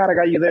that's like, oh my God, I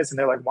got you this. And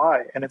they're like,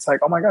 why? And it's like,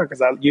 oh my God,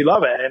 because you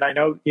love it. And I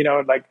know,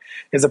 like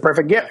it's a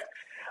perfect gift.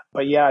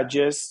 But yeah,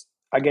 just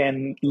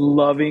again,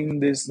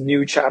 loving this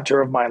new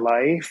chapter of my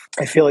life.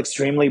 I feel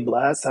extremely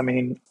blessed. I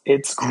mean,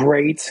 it's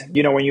great.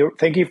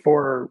 Thank you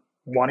for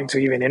wanting to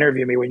even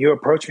interview me. When you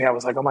approached me, I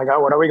was like, oh my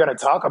God, what are we going to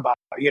talk about?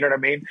 You know what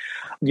I mean?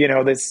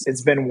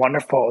 It's been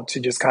wonderful to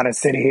just kind of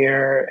sit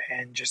here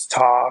and just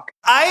talk.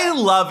 I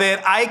love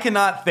it. I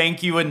cannot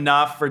thank you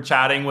enough for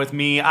chatting with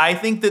me. I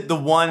think that the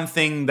one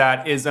thing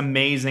that is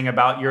amazing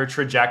about your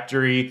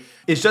trajectory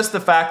is just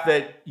the fact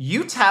that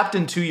you tapped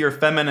into your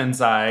feminine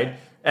side.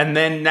 And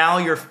then now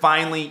you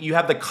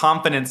have the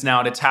confidence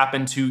now to tap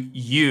into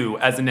you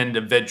as an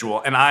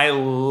individual. And I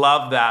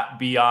love that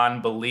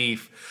beyond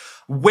belief.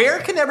 Where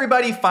can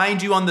everybody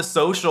find you on the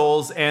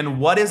socials, and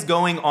what is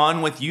going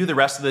on with you the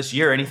rest of this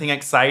year? Anything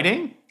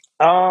exciting?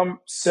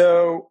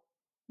 So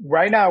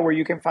right now where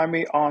you can find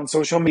me on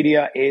social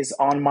media is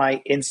on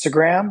my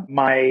Instagram.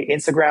 My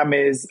Instagram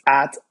is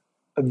at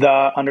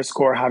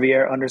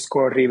 _Javier_Rivera.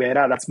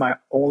 That's my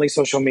only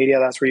social media.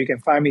 That's where you can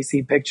find me,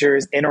 see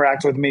pictures,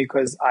 interact with me,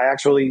 because I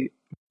actually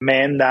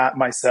man that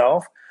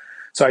myself.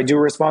 So I do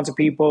respond to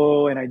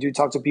people and I do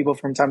talk to people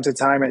from time to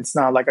time. It's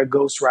not like a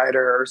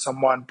ghostwriter or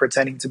someone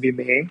pretending to be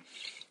me.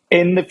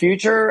 In the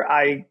future,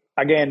 I'm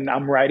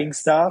writing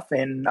stuff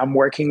and I'm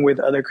working with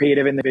other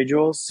creative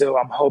individuals. So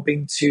I'm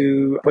hoping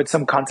to put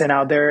some content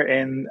out there,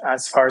 and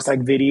as far as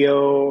like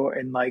video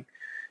and like,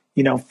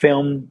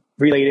 film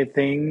related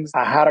things.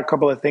 I had a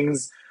couple of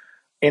things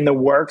in the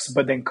works,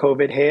 but then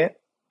COVID hit.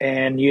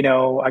 And,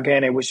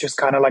 again, it was just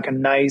kind of like a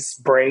nice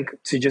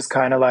break to just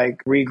kind of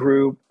like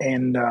regroup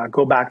and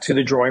go back to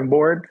the drawing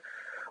board.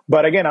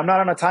 But again, I'm not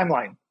on a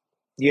timeline.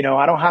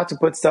 I don't have to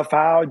put stuff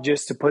out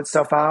just to put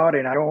stuff out.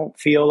 And I don't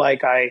feel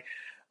like I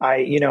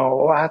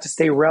have to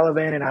stay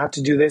relevant and I have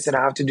to do this and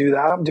I have to do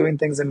that. I'm doing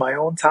things in my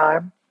own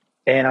time,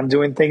 and I'm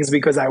doing things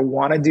because I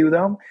want to do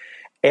them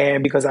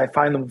and because I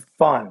find them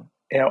fun,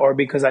 or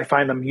because I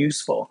find them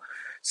useful.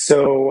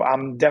 So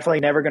I'm definitely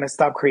never going to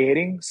stop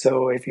creating.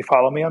 So if you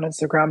follow me on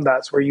Instagram,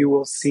 that's where you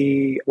will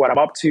see what I'm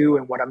up to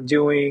and what I'm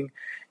doing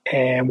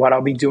and what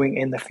I'll be doing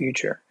in the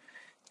future.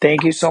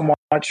 Thank you so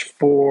much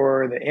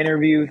for the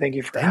interview. Thank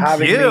you for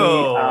having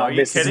me.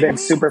 This has been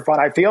super fun.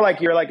 I feel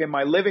like you're like in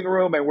my living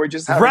room and we're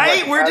just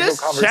having we're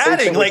just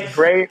chatting. Like,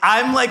 great.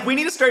 I'm like, we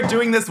need to start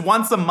doing this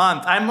once a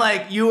month. I'm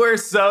like, you are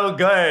so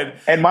good.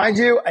 And mind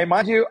you,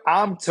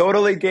 I'm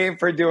totally game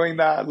for doing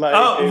that.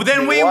 Like,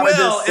 then we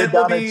will. It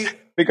will be.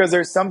 Because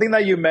there's something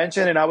that you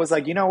mentioned and I was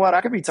like, you know what?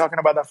 I could be talking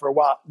about that for a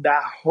while.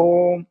 That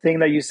whole thing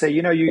that you say,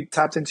 you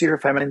tapped into your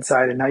feminine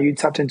side and now you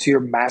tapped into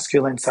your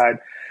masculine side.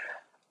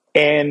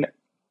 And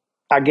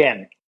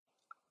again,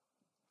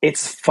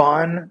 it's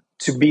fun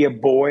to be a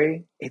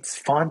boy. It's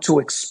fun to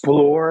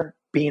explore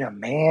being a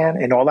man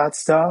and all that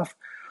stuff.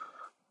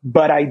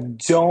 But I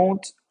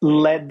don't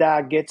let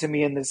that get to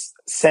me in this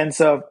sense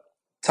of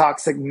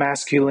toxic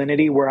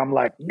masculinity where I'm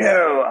like,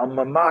 no, I'm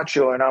a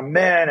macho and I'm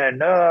man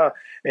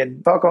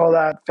and fuck all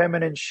that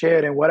feminine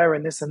shit and whatever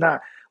and this and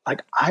that.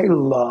 Like, I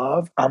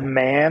love a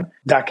man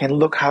that can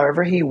look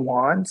however he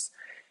wants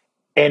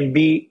and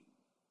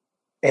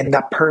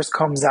that purse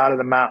comes out of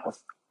the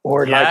mouth.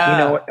 Or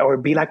or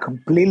be like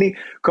completely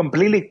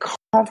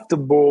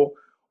comfortable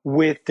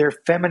with their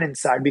feminine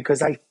side,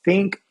 because I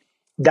think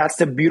that's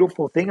the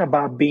beautiful thing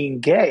about being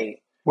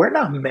gay. We're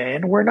not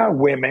men, we're not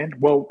women.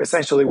 Well,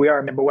 essentially we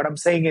are men, but what I'm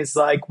saying is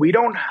like, we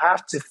don't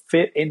have to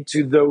fit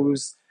into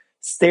those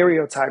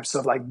stereotypes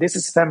of like, this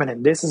is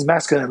feminine, this is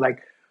masculine.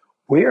 Like,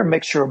 we're a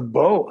mixture of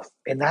both.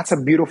 And that's a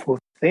beautiful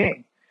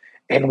thing.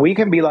 And we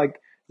can be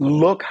like,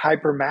 look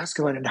hyper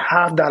masculine and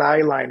have that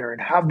eyeliner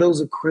and have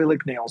those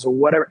acrylic nails or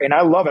whatever. And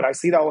I love it. I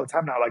see that all the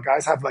time now. Like,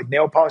 guys have like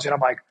nail polish and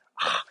I'm like,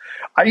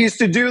 I used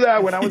to do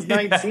that when I was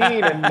 19.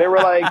 And they were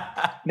like,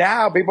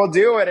 now people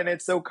do it and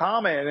it's so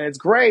common and it's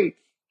great.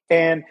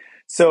 And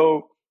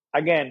so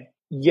again,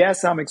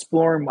 yes, I'm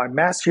exploring my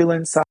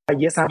masculine side.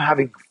 Yes, I'm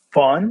having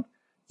fun,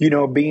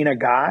 being a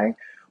guy,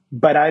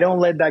 but I don't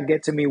let that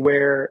get to me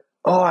where,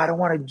 I don't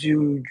want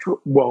to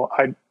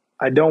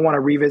I don't want to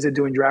revisit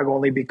doing drag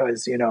only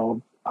because,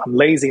 I'm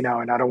lazy now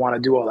and I don't want to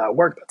do all that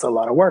work. That's a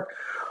lot of work.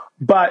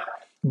 But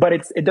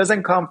it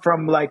doesn't come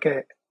from like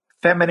a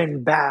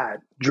feminine bad,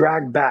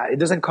 drag bad. It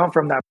doesn't come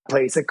from that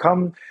place. It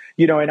come,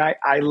 and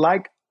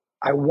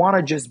I want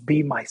to just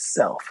be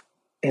myself.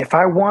 And if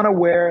I want to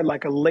wear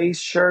like a lace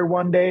shirt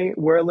one day,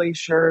 wear a lace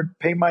shirt,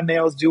 paint my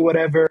nails, do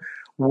whatever,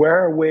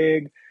 wear a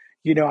wig,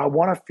 I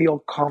want to feel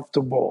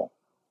comfortable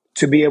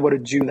to be able to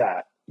do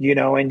that,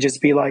 and just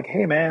be like,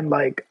 hey man,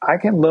 like I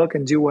can look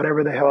and do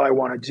whatever the hell I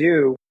want to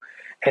do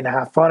and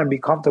have fun and be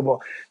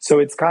comfortable. So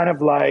it's kind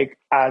of like,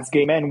 as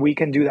gay men, we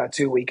can do that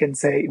too. We can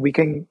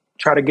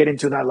try to get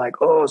into that like,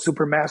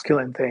 super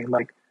masculine thing.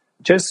 Like,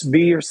 just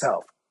be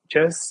yourself.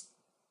 Just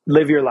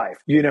live your life,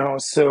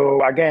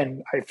 So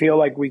again, I feel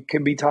like we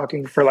could be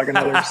talking for like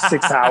another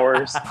 6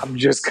 hours. I'm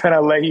just going to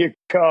let you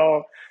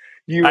go.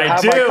 You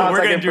have my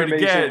contact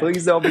information.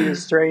 Please don't be a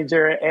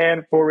stranger.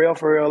 And for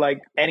real,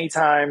 like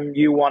anytime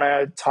you want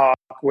to talk,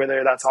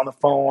 whether that's on the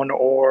phone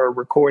or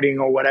recording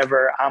or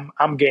whatever,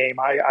 I'm game.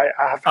 I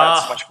have had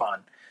so much fun.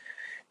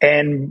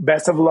 And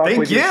best of luck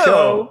with your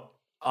show.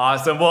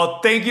 Awesome. Well,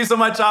 thank you so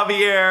much,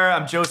 Javier.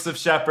 I'm Joseph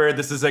Shepard.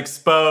 This is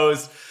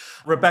Exposed.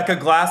 Rebecca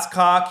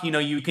Glasscock,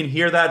 you can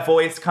hear that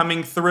voice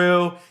coming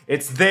through.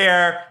 It's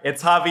there.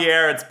 It's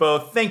Javier. It's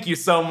both. Thank you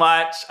so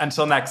much.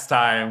 Until next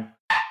time.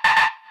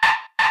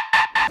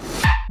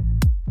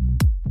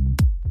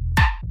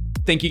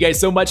 Thank you guys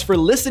so much for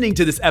listening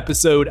to this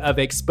episode of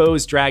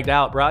Exposed Dragged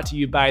Out, brought to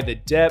you by The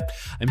Dip.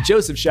 I'm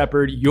Joseph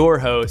Shepard, your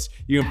host.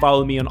 You can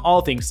follow me on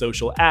all things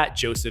social at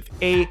Joseph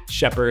A.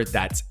 Shepard.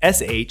 That's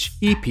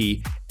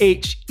SHEPHERD.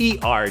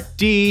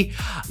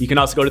 You can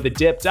also go to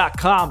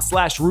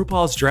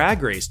thedip.com/RuPaul's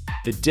Drag Race.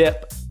 The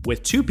Dip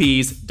with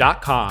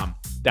 2Ps.com.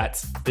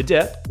 That's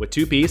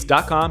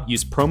thedip.com.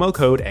 Use promo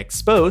code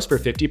EXPOSED for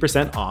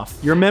 50% off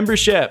your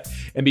membership.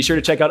 And be sure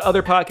to check out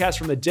other podcasts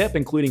from The Dip,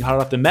 including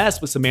Hot Off the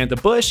Mess with Samantha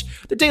Bush,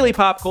 the Daily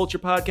Pop Culture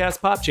Podcast,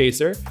 Pop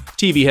Chaser,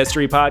 TV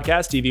History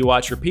Podcast, TV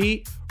Watch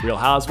Repeat, Real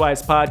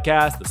Housewives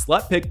Podcast, the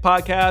Slut Pig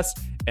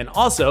Podcast, and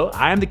also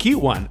I Am the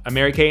Cute One, a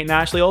Mary-Kate and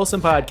Ashley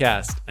Olsen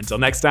podcast. Until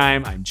next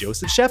time, I'm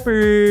Joseph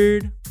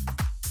Shepard.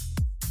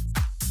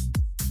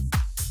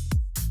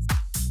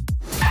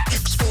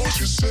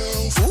 Expose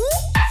yourself.